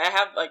transphobic. I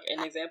have, like,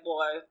 an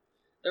example.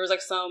 There was,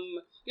 like, some,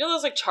 you know,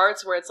 those, like,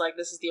 charts where it's like,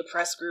 this is the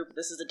oppressed group,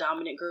 this is the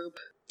dominant group,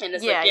 and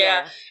it's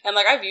Yeah. and,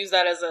 like, I've used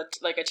that as a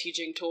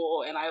teaching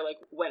tool, and I, like,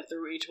 went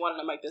through each one,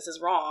 and I'm like, this is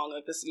wrong,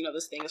 like, this, you know,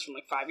 this thing is from,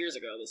 like, 5 years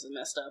ago, this is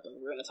messed up,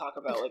 and we're gonna talk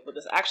about, like, what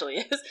this actually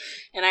is.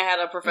 And I had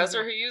a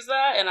professor who used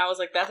that, and I was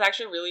like, that's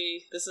actually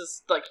really, this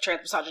is, like,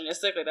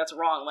 misogynistic, like, that's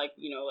wrong, like,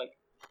 you know, like,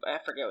 I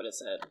forget what it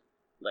said,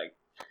 like,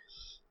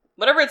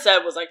 whatever it said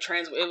was, like,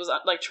 trans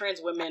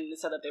women. It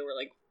said that they were,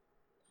 like,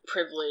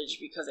 privileged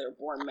because they were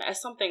born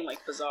something,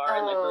 like, bizarre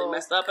and, like, really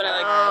messed up, and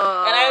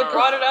I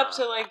brought it up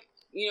to, like,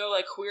 you know,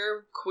 like,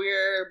 queer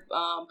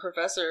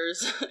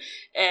professors,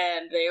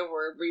 and they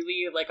were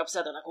really, like,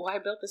 upset. They're like, well, I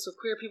built this with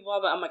queer people,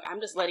 but I'm like, I'm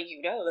just letting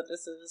you know that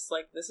this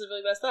is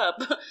really messed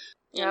up.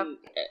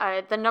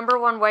 Yep. The number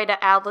one way to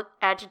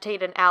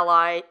agitate an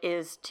ally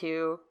is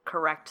to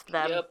correct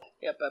them. Yep.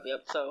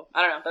 So,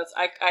 I don't know,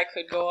 I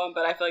could go on,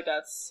 but I feel like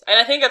that's, and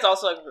I think that's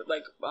also,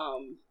 like,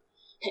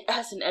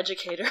 as an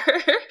educator,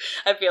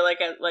 I feel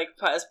like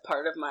as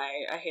part of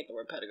my, I hate the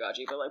word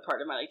pedagogy, but, like,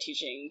 part of my, like,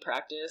 teaching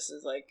practice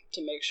is, like,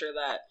 to make sure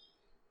that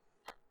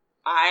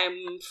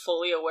I'm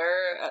fully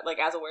aware, like,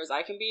 as aware as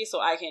I can be,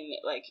 so I can,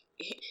 like,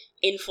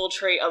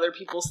 infiltrate other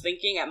people's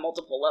thinking at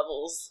multiple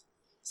levels.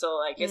 So,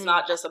 like, it's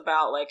not just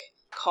about, like,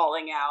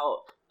 calling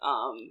out,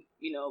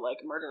 you know,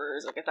 like,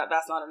 murderers. Like,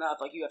 that's not enough.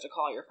 Like, you have to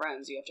call out your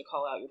friends, you have to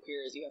call out your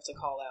peers, you have to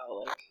call out,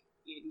 like,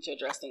 you need to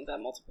address things at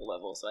multiple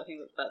levels. So I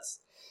think that's,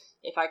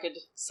 if I could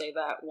say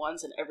that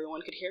once and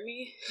everyone could hear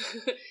me,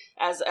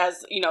 as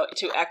you know,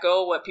 to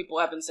echo what people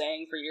have been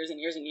saying for years and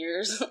years and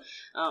years,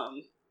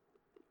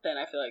 then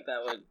I feel like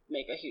that would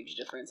make a huge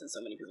difference in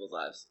so many people's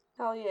lives.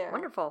 Hell yeah.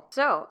 Wonderful.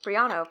 So,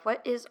 Brianna,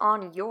 what is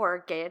on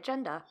your gay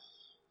agenda?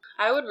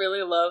 I would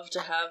really love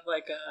to have,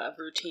 like, a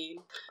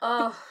routine.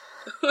 Oh.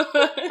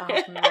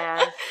 Oh,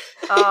 man.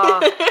 Oh.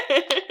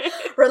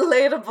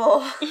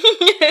 Relatable.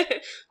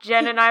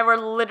 Jen and I were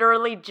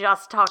literally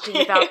just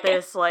talking about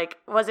this, like,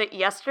 was it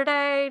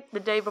yesterday? The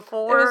day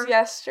before? It was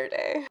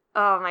yesterday.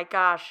 Oh my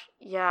gosh.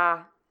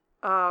 Yeah.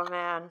 Oh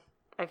man.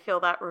 I feel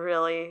that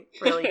really,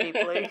 really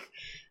deeply.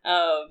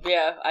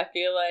 Yeah, I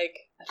feel like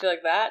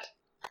that.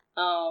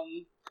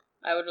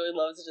 I would really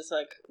love to just,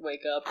 like,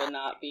 wake up and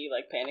not be,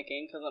 like,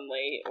 panicking because I'm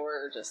late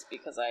or just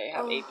because I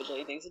have 8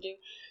 bajillion things to do.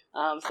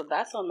 So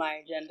that's on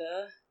my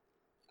agenda.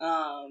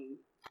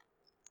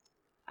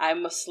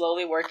 I'm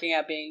slowly working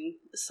at being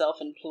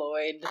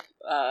self-employed.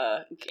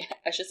 I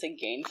should say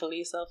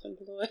gainfully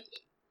self-employed.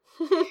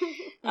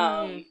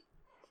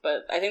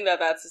 But I think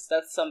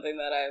that's something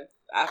that I've,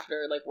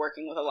 after, like,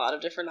 working with a lot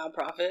of different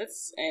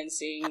nonprofits and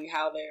seeing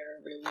how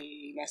they're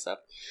really messed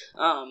up,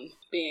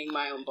 being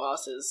my own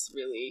boss is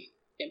really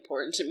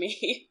important to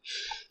me.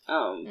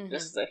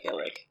 Just because I feel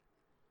like,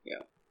 you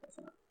know,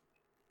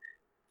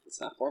 it's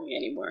not for me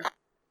anymore.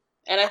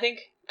 And I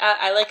think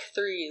I like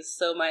threes,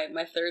 so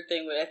my third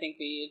thing would, I think,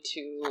 be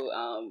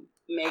to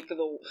make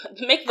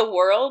the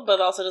world,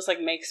 but also just,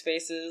 like, make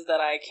spaces that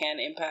I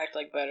can impact,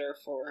 like, better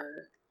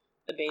for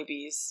the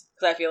babies,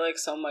 because I feel like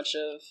so much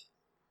of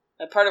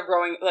a part of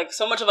growing, like,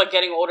 so much of, like,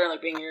 getting older and,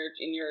 like, being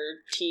in your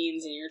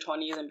teens and your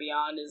 20s and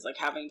beyond is, like,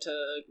 having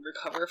to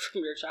recover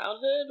from your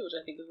childhood, which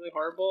I think is really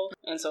horrible.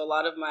 And so a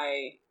lot of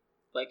my,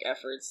 like,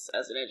 efforts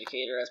as an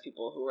educator, as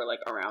people who are, like,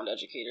 around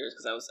educators,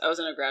 because I was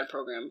in a grad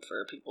program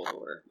for people who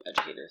were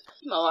educators.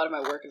 A lot of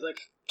my work is,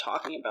 like,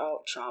 talking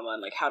about trauma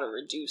and, like, how to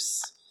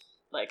reduce,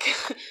 like,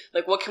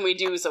 like, what can we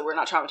do so we're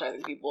not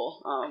traumatizing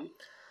people.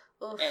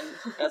 And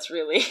that's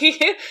really,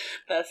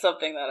 that's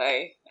something that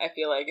I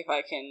feel like if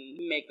I can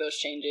make those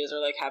changes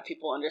or, like, have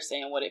people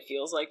understand what it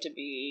feels like to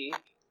be,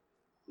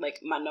 like,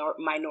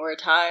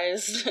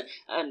 minoritized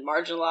and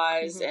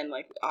marginalized and,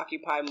 like,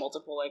 occupy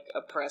multiple, like,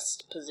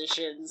 oppressed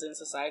positions in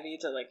society,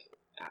 to, like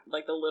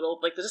the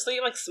little, like, just,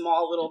 like,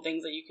 small little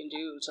things that you can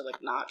do to,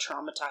 like, not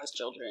traumatize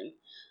children,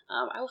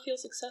 I will feel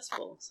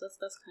successful. So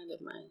that's kind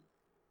of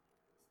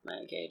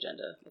my gay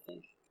agenda, I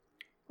think.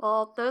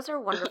 Well, those are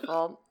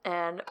wonderful,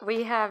 and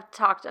we have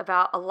talked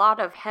about a lot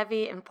of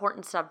heavy,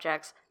 important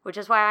subjects, which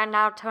is why I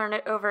now turn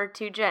it over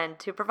to Jen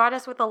to provide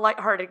us with a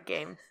lighthearted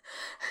game.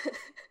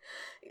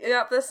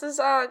 Yep, this is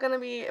going to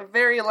be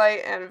very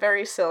light and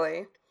very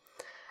silly.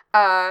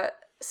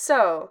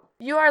 So,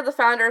 you are the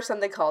founder of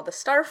something called the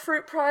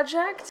Starfruit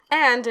Project,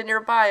 and in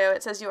your bio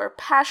it says you are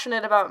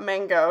passionate about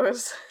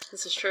mangoes.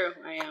 This is true,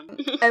 I am.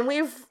 And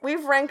we've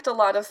ranked a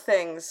lot of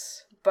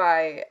things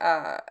by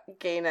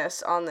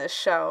gayness on this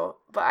show,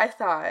 but I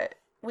thought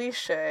we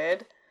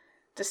should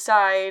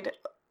decide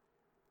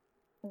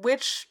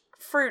which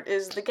fruit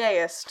is the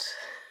gayest.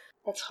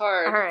 That's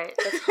hard. All right.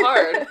 That's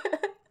hard.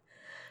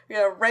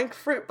 rank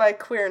fruit by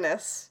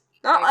queerness.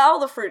 Not all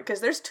the fruit, because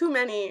there's too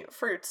many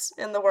fruits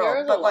in the world,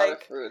 There's but a lot of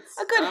like fruits.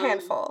 a good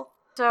handful.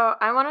 So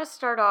I want to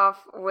start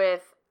off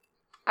with,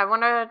 I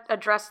want to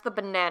address the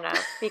banana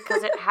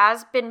because it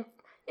has been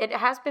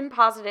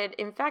posited,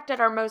 in fact, at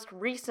our most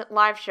recent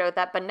live show,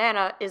 that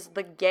banana is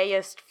the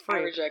gayest fruit.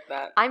 I reject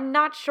that. I'm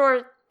not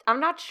sure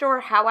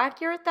how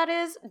accurate that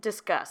is.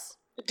 Discuss.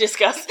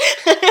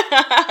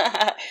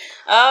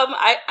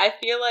 I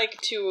feel like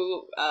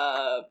to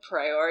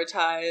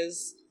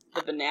prioritize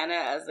the banana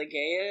as the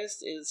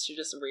gayest is to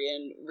just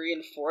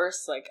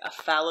reinforce like a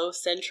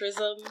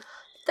phallocentrism.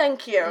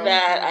 Thank you.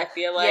 That I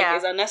feel like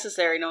is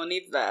unnecessary. No one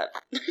needs that.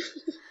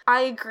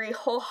 I agree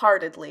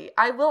wholeheartedly.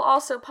 I will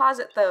also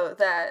posit, though,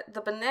 that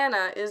the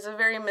banana is a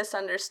very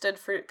misunderstood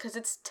fruit because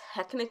it's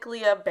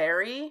technically a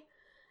berry,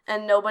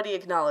 and nobody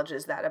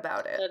acknowledges that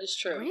about it. That is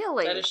true.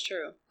 Really? That is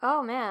true.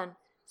 Oh, man.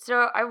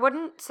 So I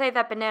wouldn't say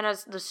that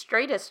banana's the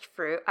straightest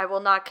fruit. I will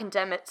not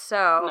condemn it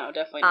so. No,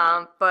 definitely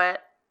not.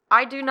 But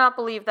I do not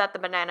believe that the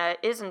banana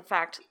is, in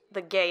fact,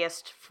 the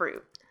gayest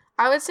fruit.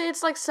 I would say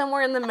it's like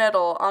somewhere in the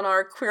middle on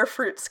our queer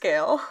fruit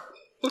scale.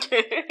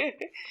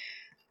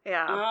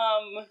 Yeah.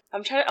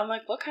 I'm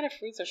like, what kind of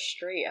fruits are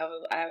straight?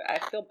 I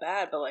feel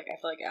bad, but like, I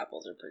feel like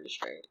apples are pretty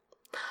straight.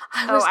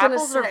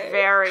 Apples are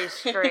very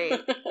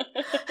straight.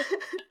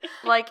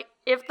 Like,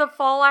 if the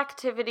fall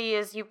activity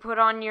is you put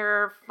on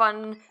your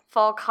fun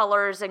fall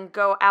colors and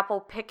go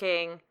apple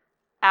picking,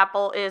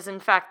 apple is, in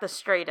fact, the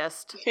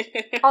straightest.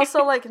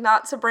 Also, like,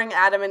 not to bring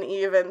Adam and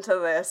Eve into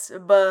this,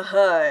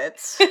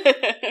 but...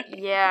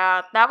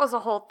 Yeah, that was a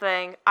whole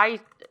thing. I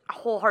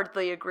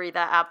wholeheartedly agree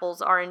that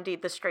apples are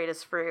indeed the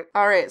straightest fruit.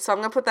 Alright, so I'm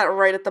gonna put that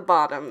right at the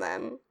bottom,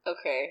 then.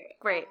 Okay.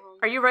 Great.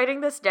 Are you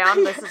writing this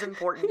down? This is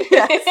important.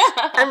 Yes.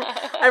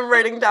 I'm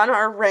writing down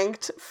our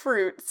ranked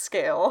fruit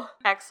scale.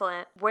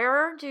 Excellent.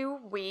 Where do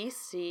we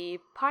see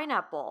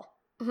pineapple?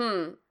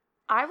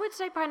 I would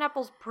say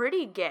pineapple's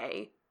pretty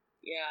gay.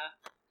 Yeah.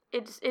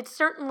 It's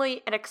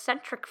certainly an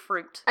eccentric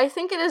fruit. I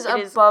think it is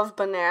above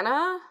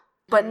banana,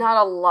 but not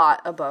a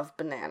lot above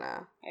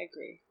banana. I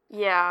agree.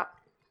 Yeah.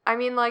 I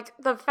mean, like,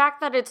 the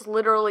fact that it's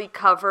literally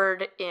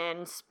covered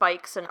in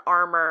spikes and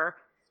armor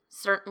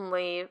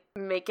certainly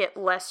make it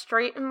less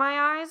straight in my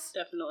eyes.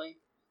 Definitely.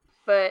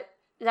 But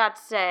that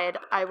said,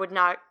 I would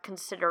not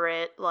consider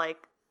it,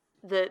 like,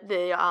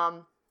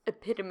 the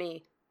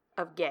epitome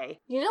of gay.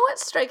 You know what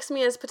strikes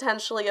me as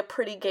potentially a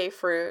pretty gay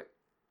fruit?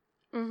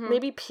 Mm-hmm.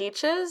 Maybe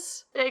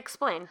peaches?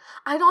 Explain.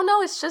 I don't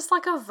know, it's just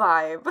like a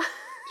vibe.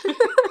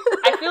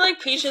 I feel like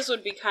peaches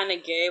would be kind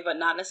of gay, but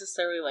not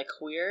necessarily, like,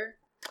 queer.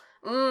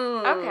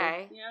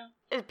 Okay.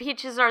 Yeah.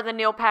 Peaches are the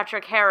Neil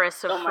Patrick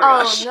Harris of fruit.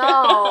 gosh.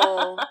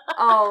 Oh, no.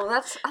 Oh,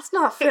 that's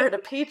not fair to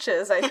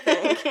peaches, I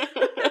think.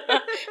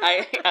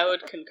 I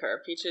would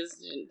concur. Peaches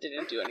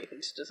didn't do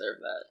anything to deserve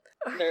that.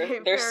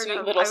 They're sweet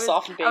enough. little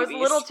soft babies. I was a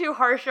little too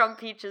harsh on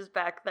peaches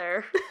back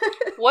there.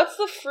 What's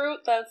the fruit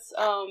that's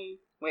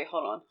wait,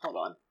 hold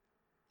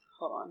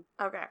on.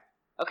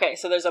 Okay,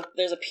 so there's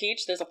a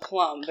peach, there's a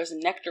plum, there's a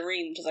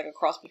nectarine, which is like a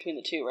cross between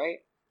the two,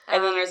 right?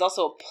 And then there's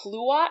also a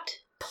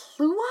pluot.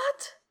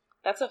 Pluot?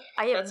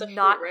 I have that's a fruit,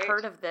 not right?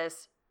 heard of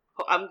this.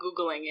 Oh, I'm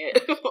Googling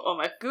it on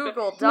my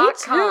Google.com. Me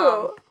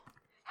too.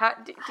 How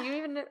do you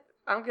even?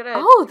 I'm gonna.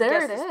 Oh, there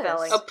guess it the is.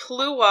 spelling. A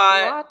pluot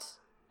What?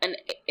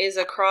 is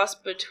a cross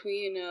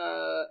between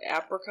a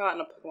apricot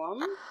and a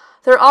plum.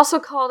 They're also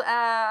called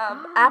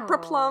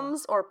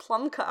apriplums or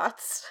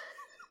plumcots.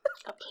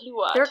 A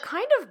pluot. They're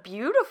kind of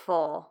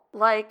beautiful.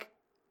 Like,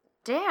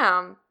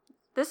 damn,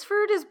 this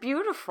fruit is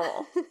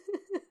beautiful.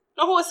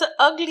 No, it's an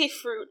ugly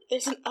fruit.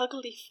 There's an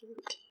ugly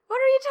fruit. What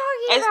are you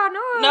talking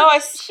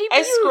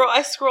about?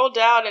 I scroll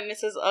down and it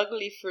says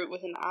ugly fruit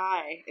with an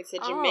I. It's a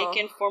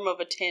Jamaican form of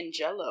a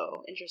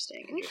tangelo.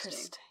 Interesting.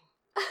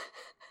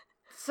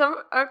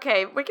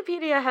 Okay,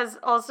 Wikipedia has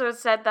also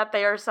said that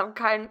they are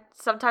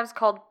sometimes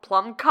called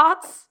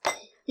plumcots.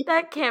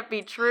 That can't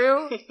be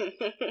true.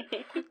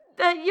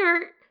 That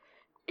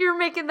you're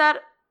making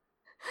that.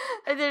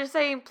 They're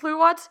saying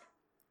pluots,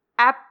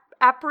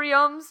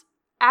 apriums,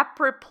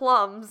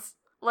 apriplums.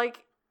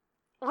 Like,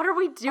 what are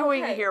we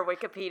doing here,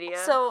 Wikipedia?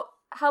 So,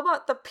 how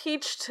about the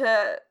peach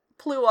to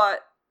pluot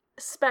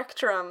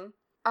spectrum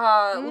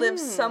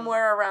lives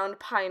somewhere around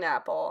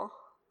pineapple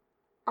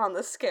on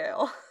the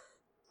scale?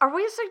 Are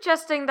we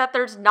suggesting that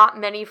there's not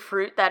many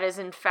fruit that is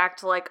in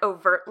fact, like,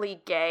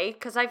 overtly gay?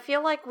 Because I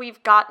feel like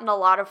we've gotten a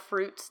lot of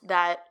fruits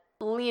that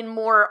lean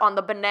more on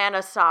the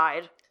banana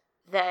side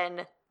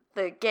than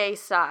the gay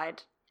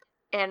side.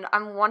 And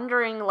I'm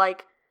wondering,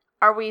 like,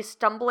 are we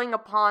stumbling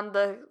upon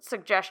the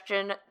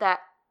suggestion that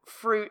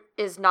fruit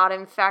is not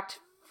in fact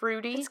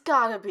fruity? It's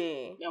gotta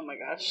be. Oh my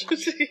gosh.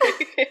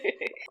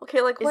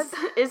 Okay, like what?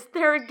 Is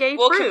there a gay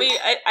Well, fruit? can we?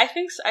 I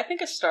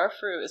think a star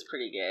fruit is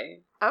pretty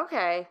gay.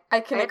 Okay. I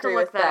can I have agree to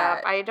look with that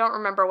up. that. I don't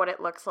remember what it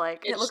looks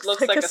like. It just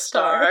looks like a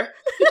star.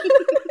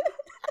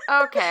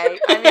 Okay.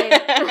 I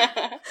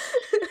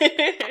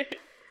mean,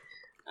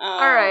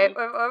 All right,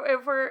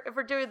 if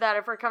we're doing that,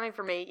 if we're coming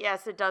for me,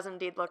 yes, it does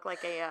indeed look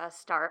like a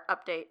star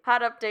update.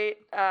 Hot update.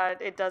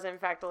 It does in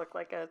fact look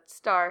like a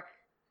star.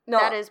 No.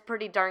 That is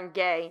pretty darn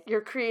gay.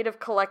 Your creative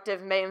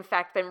collective may in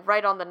fact been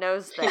right on the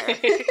nose there.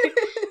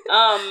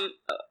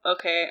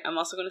 Okay, I'm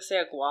also gonna say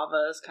a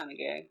guava is kind of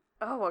gay.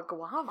 Oh, a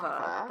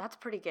guava. That's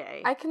pretty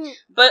gay.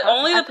 But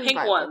only I the can pink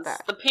vibe with ones.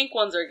 that. The pink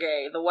ones are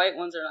gay. The white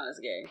ones are not as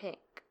gay. Pink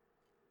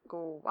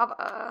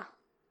guava.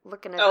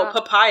 Looking at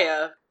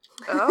papaya.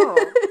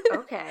 Oh,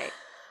 okay.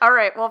 All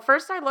right. Well,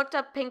 first I looked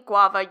up pink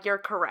guava. You're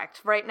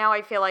correct. Right now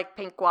I feel like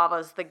pink guava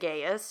is the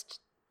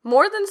gayest.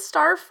 More than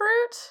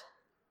starfruit?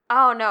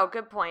 Oh, no.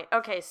 Good point.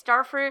 Okay.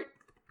 Starfruit,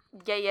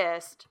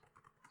 gayest.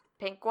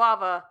 Pink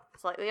guava,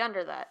 slightly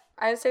under that.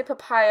 I'd say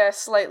papaya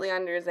slightly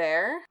under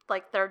there.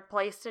 Like third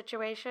place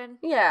situation?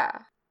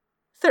 Yeah.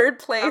 Third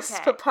place,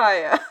 Okay.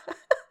 papaya.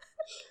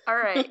 All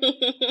right.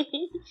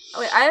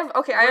 Wait, I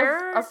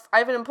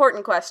have an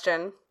important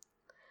question.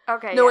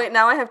 Okay. No, yeah. wait,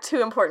 now I have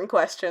two important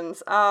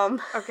questions.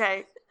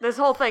 Okay. This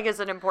whole thing is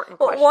an important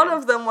Well, question. one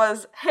of them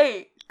was,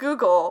 hey,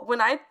 Google,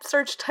 when I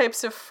search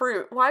types of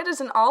fruit, why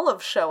does an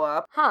olive show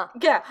up? Huh.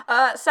 Yeah,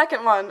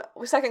 second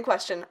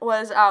question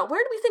was, where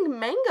do we think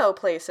mango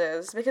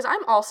places? Because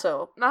I'm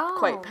also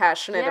quite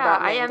passionate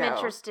about mango. I am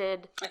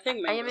interested. I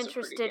think I am mangoes are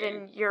interested pretty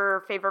in gay.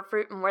 your favorite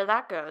fruit and where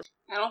that goes.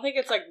 I don't think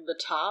it's like the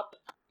top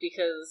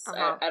because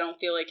Uh-huh. I don't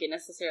feel like it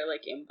necessarily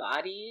like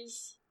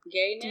embodies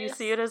gayness. Do you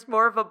see it as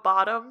more of a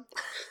bottom?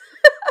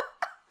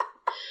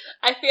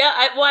 I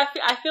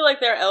feel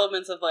like there are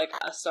elements of like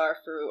a star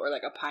fruit or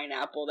like a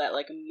pineapple that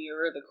like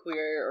mirror the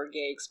queer or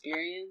gay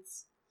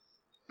experience.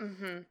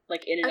 Mm-hmm.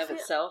 Like in and of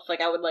itself,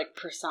 like I would like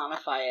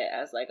personify it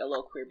as like a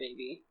little queer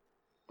baby.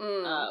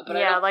 But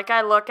yeah, like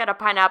I look at a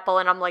pineapple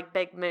and I'm like,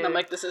 big mood. I'm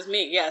like, this is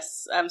me.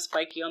 Yes, I'm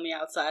spiky on the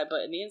outside,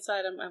 but in the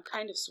inside, I'm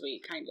kind of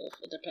sweet. Kind of.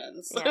 It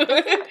depends.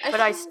 Yeah. But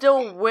I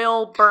still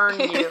will burn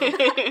you.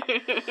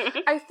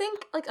 I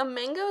think, like, a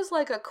mango's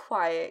like a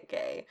quiet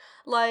gay.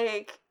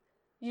 Like,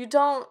 you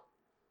don't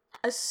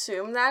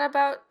assume that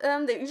about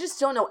them. You just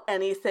don't know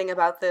anything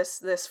about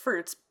this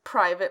fruit's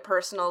private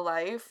personal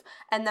life,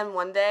 and then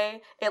one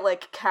day it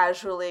like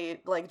casually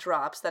like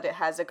drops that it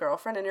has a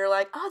girlfriend, and you're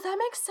like, oh, that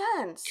makes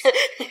sense.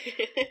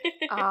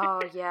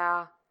 Oh,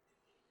 yeah.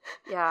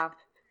 Yeah.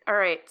 All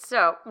right,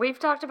 so we've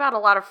talked about a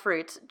lot of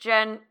fruits.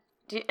 Jen,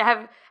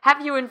 have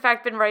you in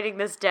fact been writing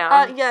this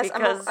down? Yes,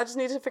 because I just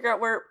need to figure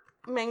out where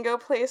mango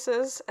place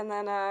is, and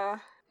then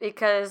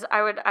because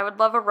I would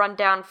love a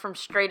rundown from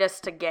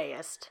straightest to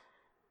gayest.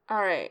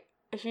 All right.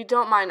 If you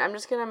don't mind, I'm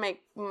just gonna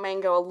make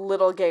mango a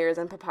little gayer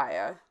than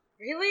papaya.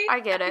 Really?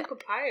 I get it. think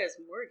papaya is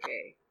more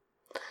gay.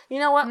 You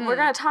know what? We're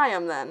gonna tie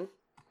them then.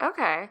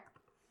 Okay.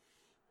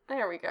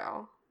 There we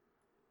go.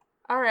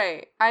 All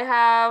right. I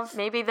have.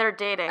 Maybe they're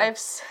dating. You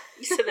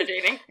said they're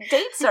dating?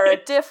 Dates are a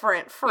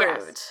different fruit.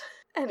 Yes.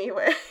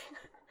 Anyway.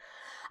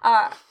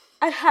 I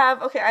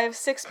have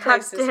 6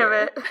 places damn here.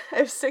 it. I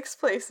have 6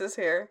 places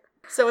here.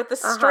 So at the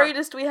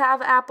straightest we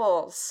have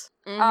apples.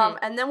 Mm-hmm.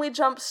 And then we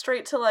jump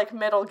straight to like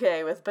middle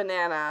gay with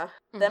banana,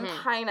 then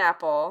Mm-hmm.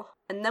 pineapple,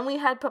 and then we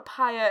had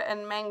papaya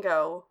and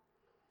mango,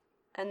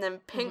 and then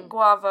pink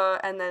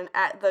guava, and then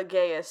at the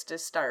gayest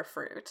is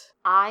starfruit.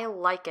 I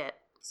like it.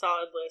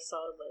 Solidly.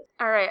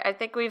 All right, I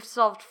think we've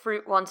solved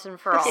fruit once and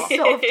for all.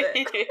 Solved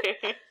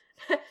it.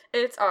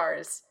 It's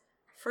ours.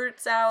 Fruit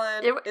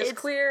salad is it's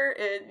clear.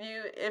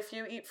 If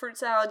you eat fruit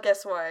salad,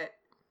 guess what?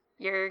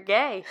 You're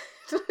gay.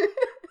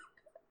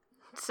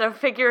 So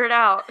figure it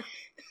out.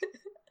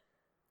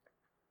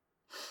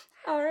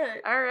 All right.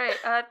 All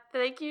right.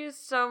 Thank you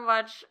so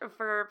much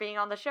for being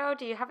on the show.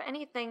 Do you have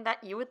anything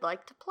that you would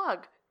like to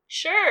plug?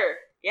 Sure.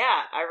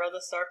 Yeah, I run the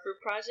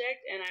Starfruit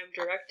Project, and I'm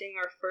directing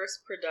our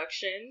first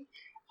production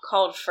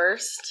called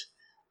Firsts.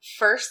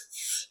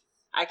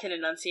 I can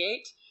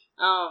enunciate.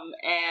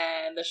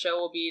 And the show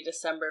will be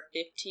December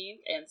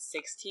 15th and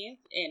 16th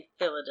in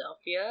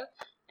Philadelphia.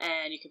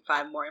 And you can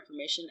find more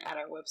information at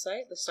our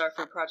website,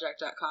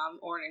 thestarfruitproject.com,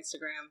 or on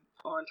Instagram,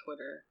 or on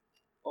Twitter,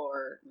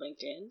 or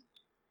LinkedIn.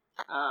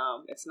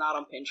 It's not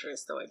on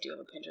Pinterest, though I do have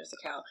a Pinterest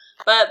account.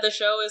 But the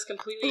show is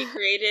completely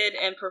created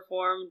and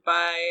performed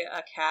by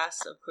a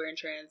cast of queer and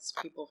trans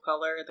people of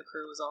color. The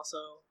crew is also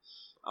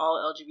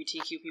all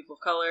LGBTQ people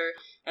of color.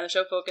 And the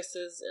show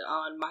focuses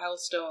on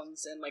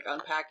milestones and, like,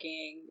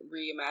 unpacking,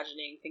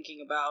 reimagining,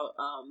 thinking about,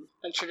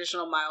 like,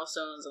 traditional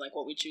milestones and, like,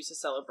 what we choose to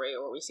celebrate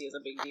or what we see as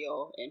a big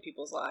deal in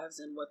people's lives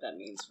and what that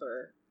means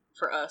for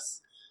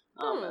us,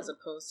 as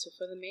opposed to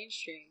for the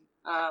mainstream.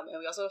 And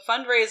we also have a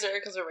fundraiser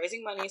because we're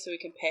raising money so we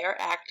can pay our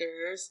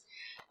actors,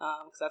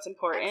 because that's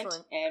important.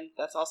 Excellent. And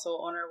that's also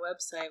on our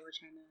website. We're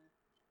trying to,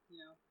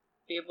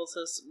 be able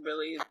to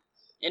really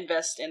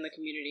invest in the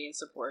community and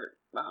support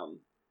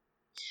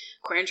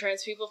queer and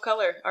trans people of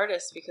color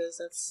artists, because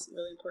that's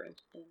really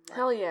important.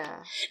 Hell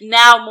yeah.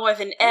 Now more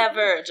than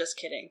ever. Just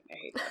kidding. I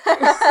hate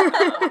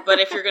that phrase. But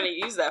if you're going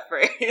to use that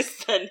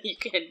phrase, then you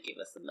can give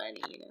us some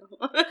money,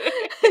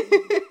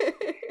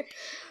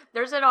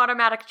 There's an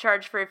automatic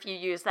charge for if you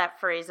use that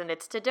phrase, and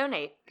it's to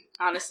donate.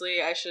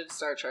 Honestly, I should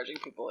start charging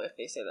people if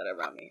they say that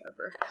about me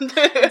ever.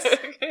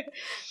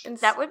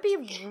 That would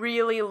be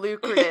really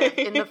lucrative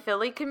in the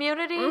Philly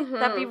community. Mm-hmm.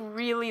 That'd be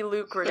really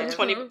lucrative.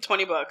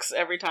 20 bucks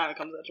every time it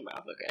comes out your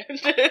mouth.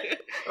 Okay.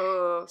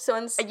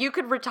 So you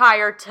could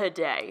retire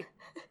today.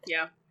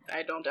 Yeah,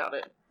 I don't doubt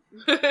it.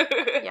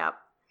 Yep.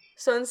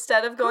 So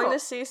instead of going to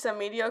see some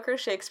mediocre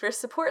Shakespeare,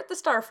 support the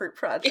Starfruit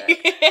Project.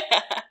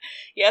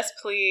 Yes,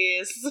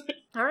 please.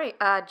 All right,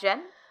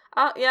 Jen?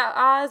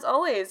 As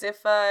always,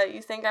 if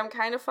you think I'm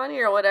kind of funny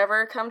or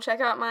whatever, come check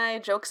out my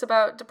jokes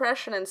about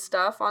depression and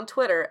stuff on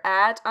Twitter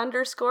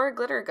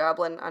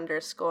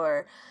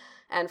 @_glittergoblin_.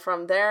 And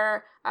from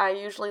there, I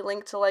usually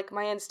link to, like,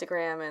 my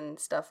Instagram and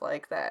stuff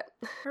like that.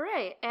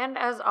 Hooray. And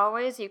as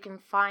always, you can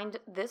find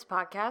this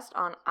podcast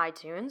on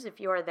iTunes. If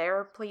you are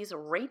there, please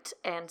rate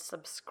and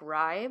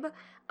subscribe.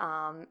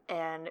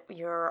 And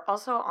you're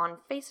also on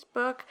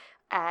Facebook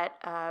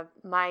at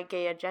My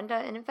Gay Agenda,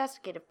 an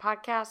investigative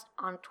podcast,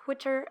 on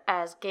Twitter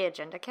as Gay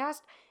Agenda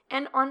Cast,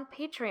 and on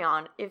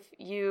Patreon if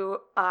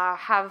you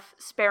have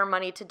spare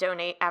money to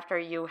donate after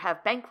you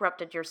have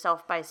bankrupted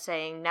yourself by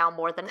saying now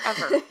more than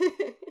ever.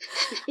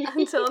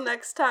 Until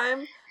next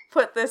time,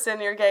 put this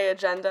in your gay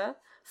agenda.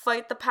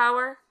 Fight the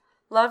power.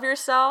 Love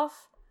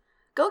yourself.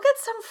 Go get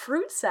some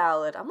fruit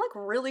salad. I'm, like,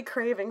 really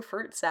craving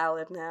fruit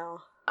salad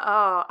now.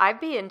 Oh, I'd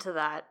be into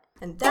that.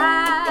 And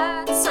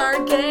that's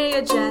our gay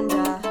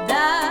agenda.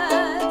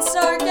 That's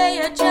our gay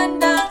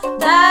agenda.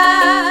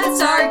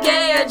 That's our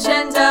gay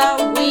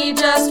agenda. We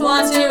just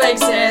want to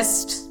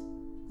exist.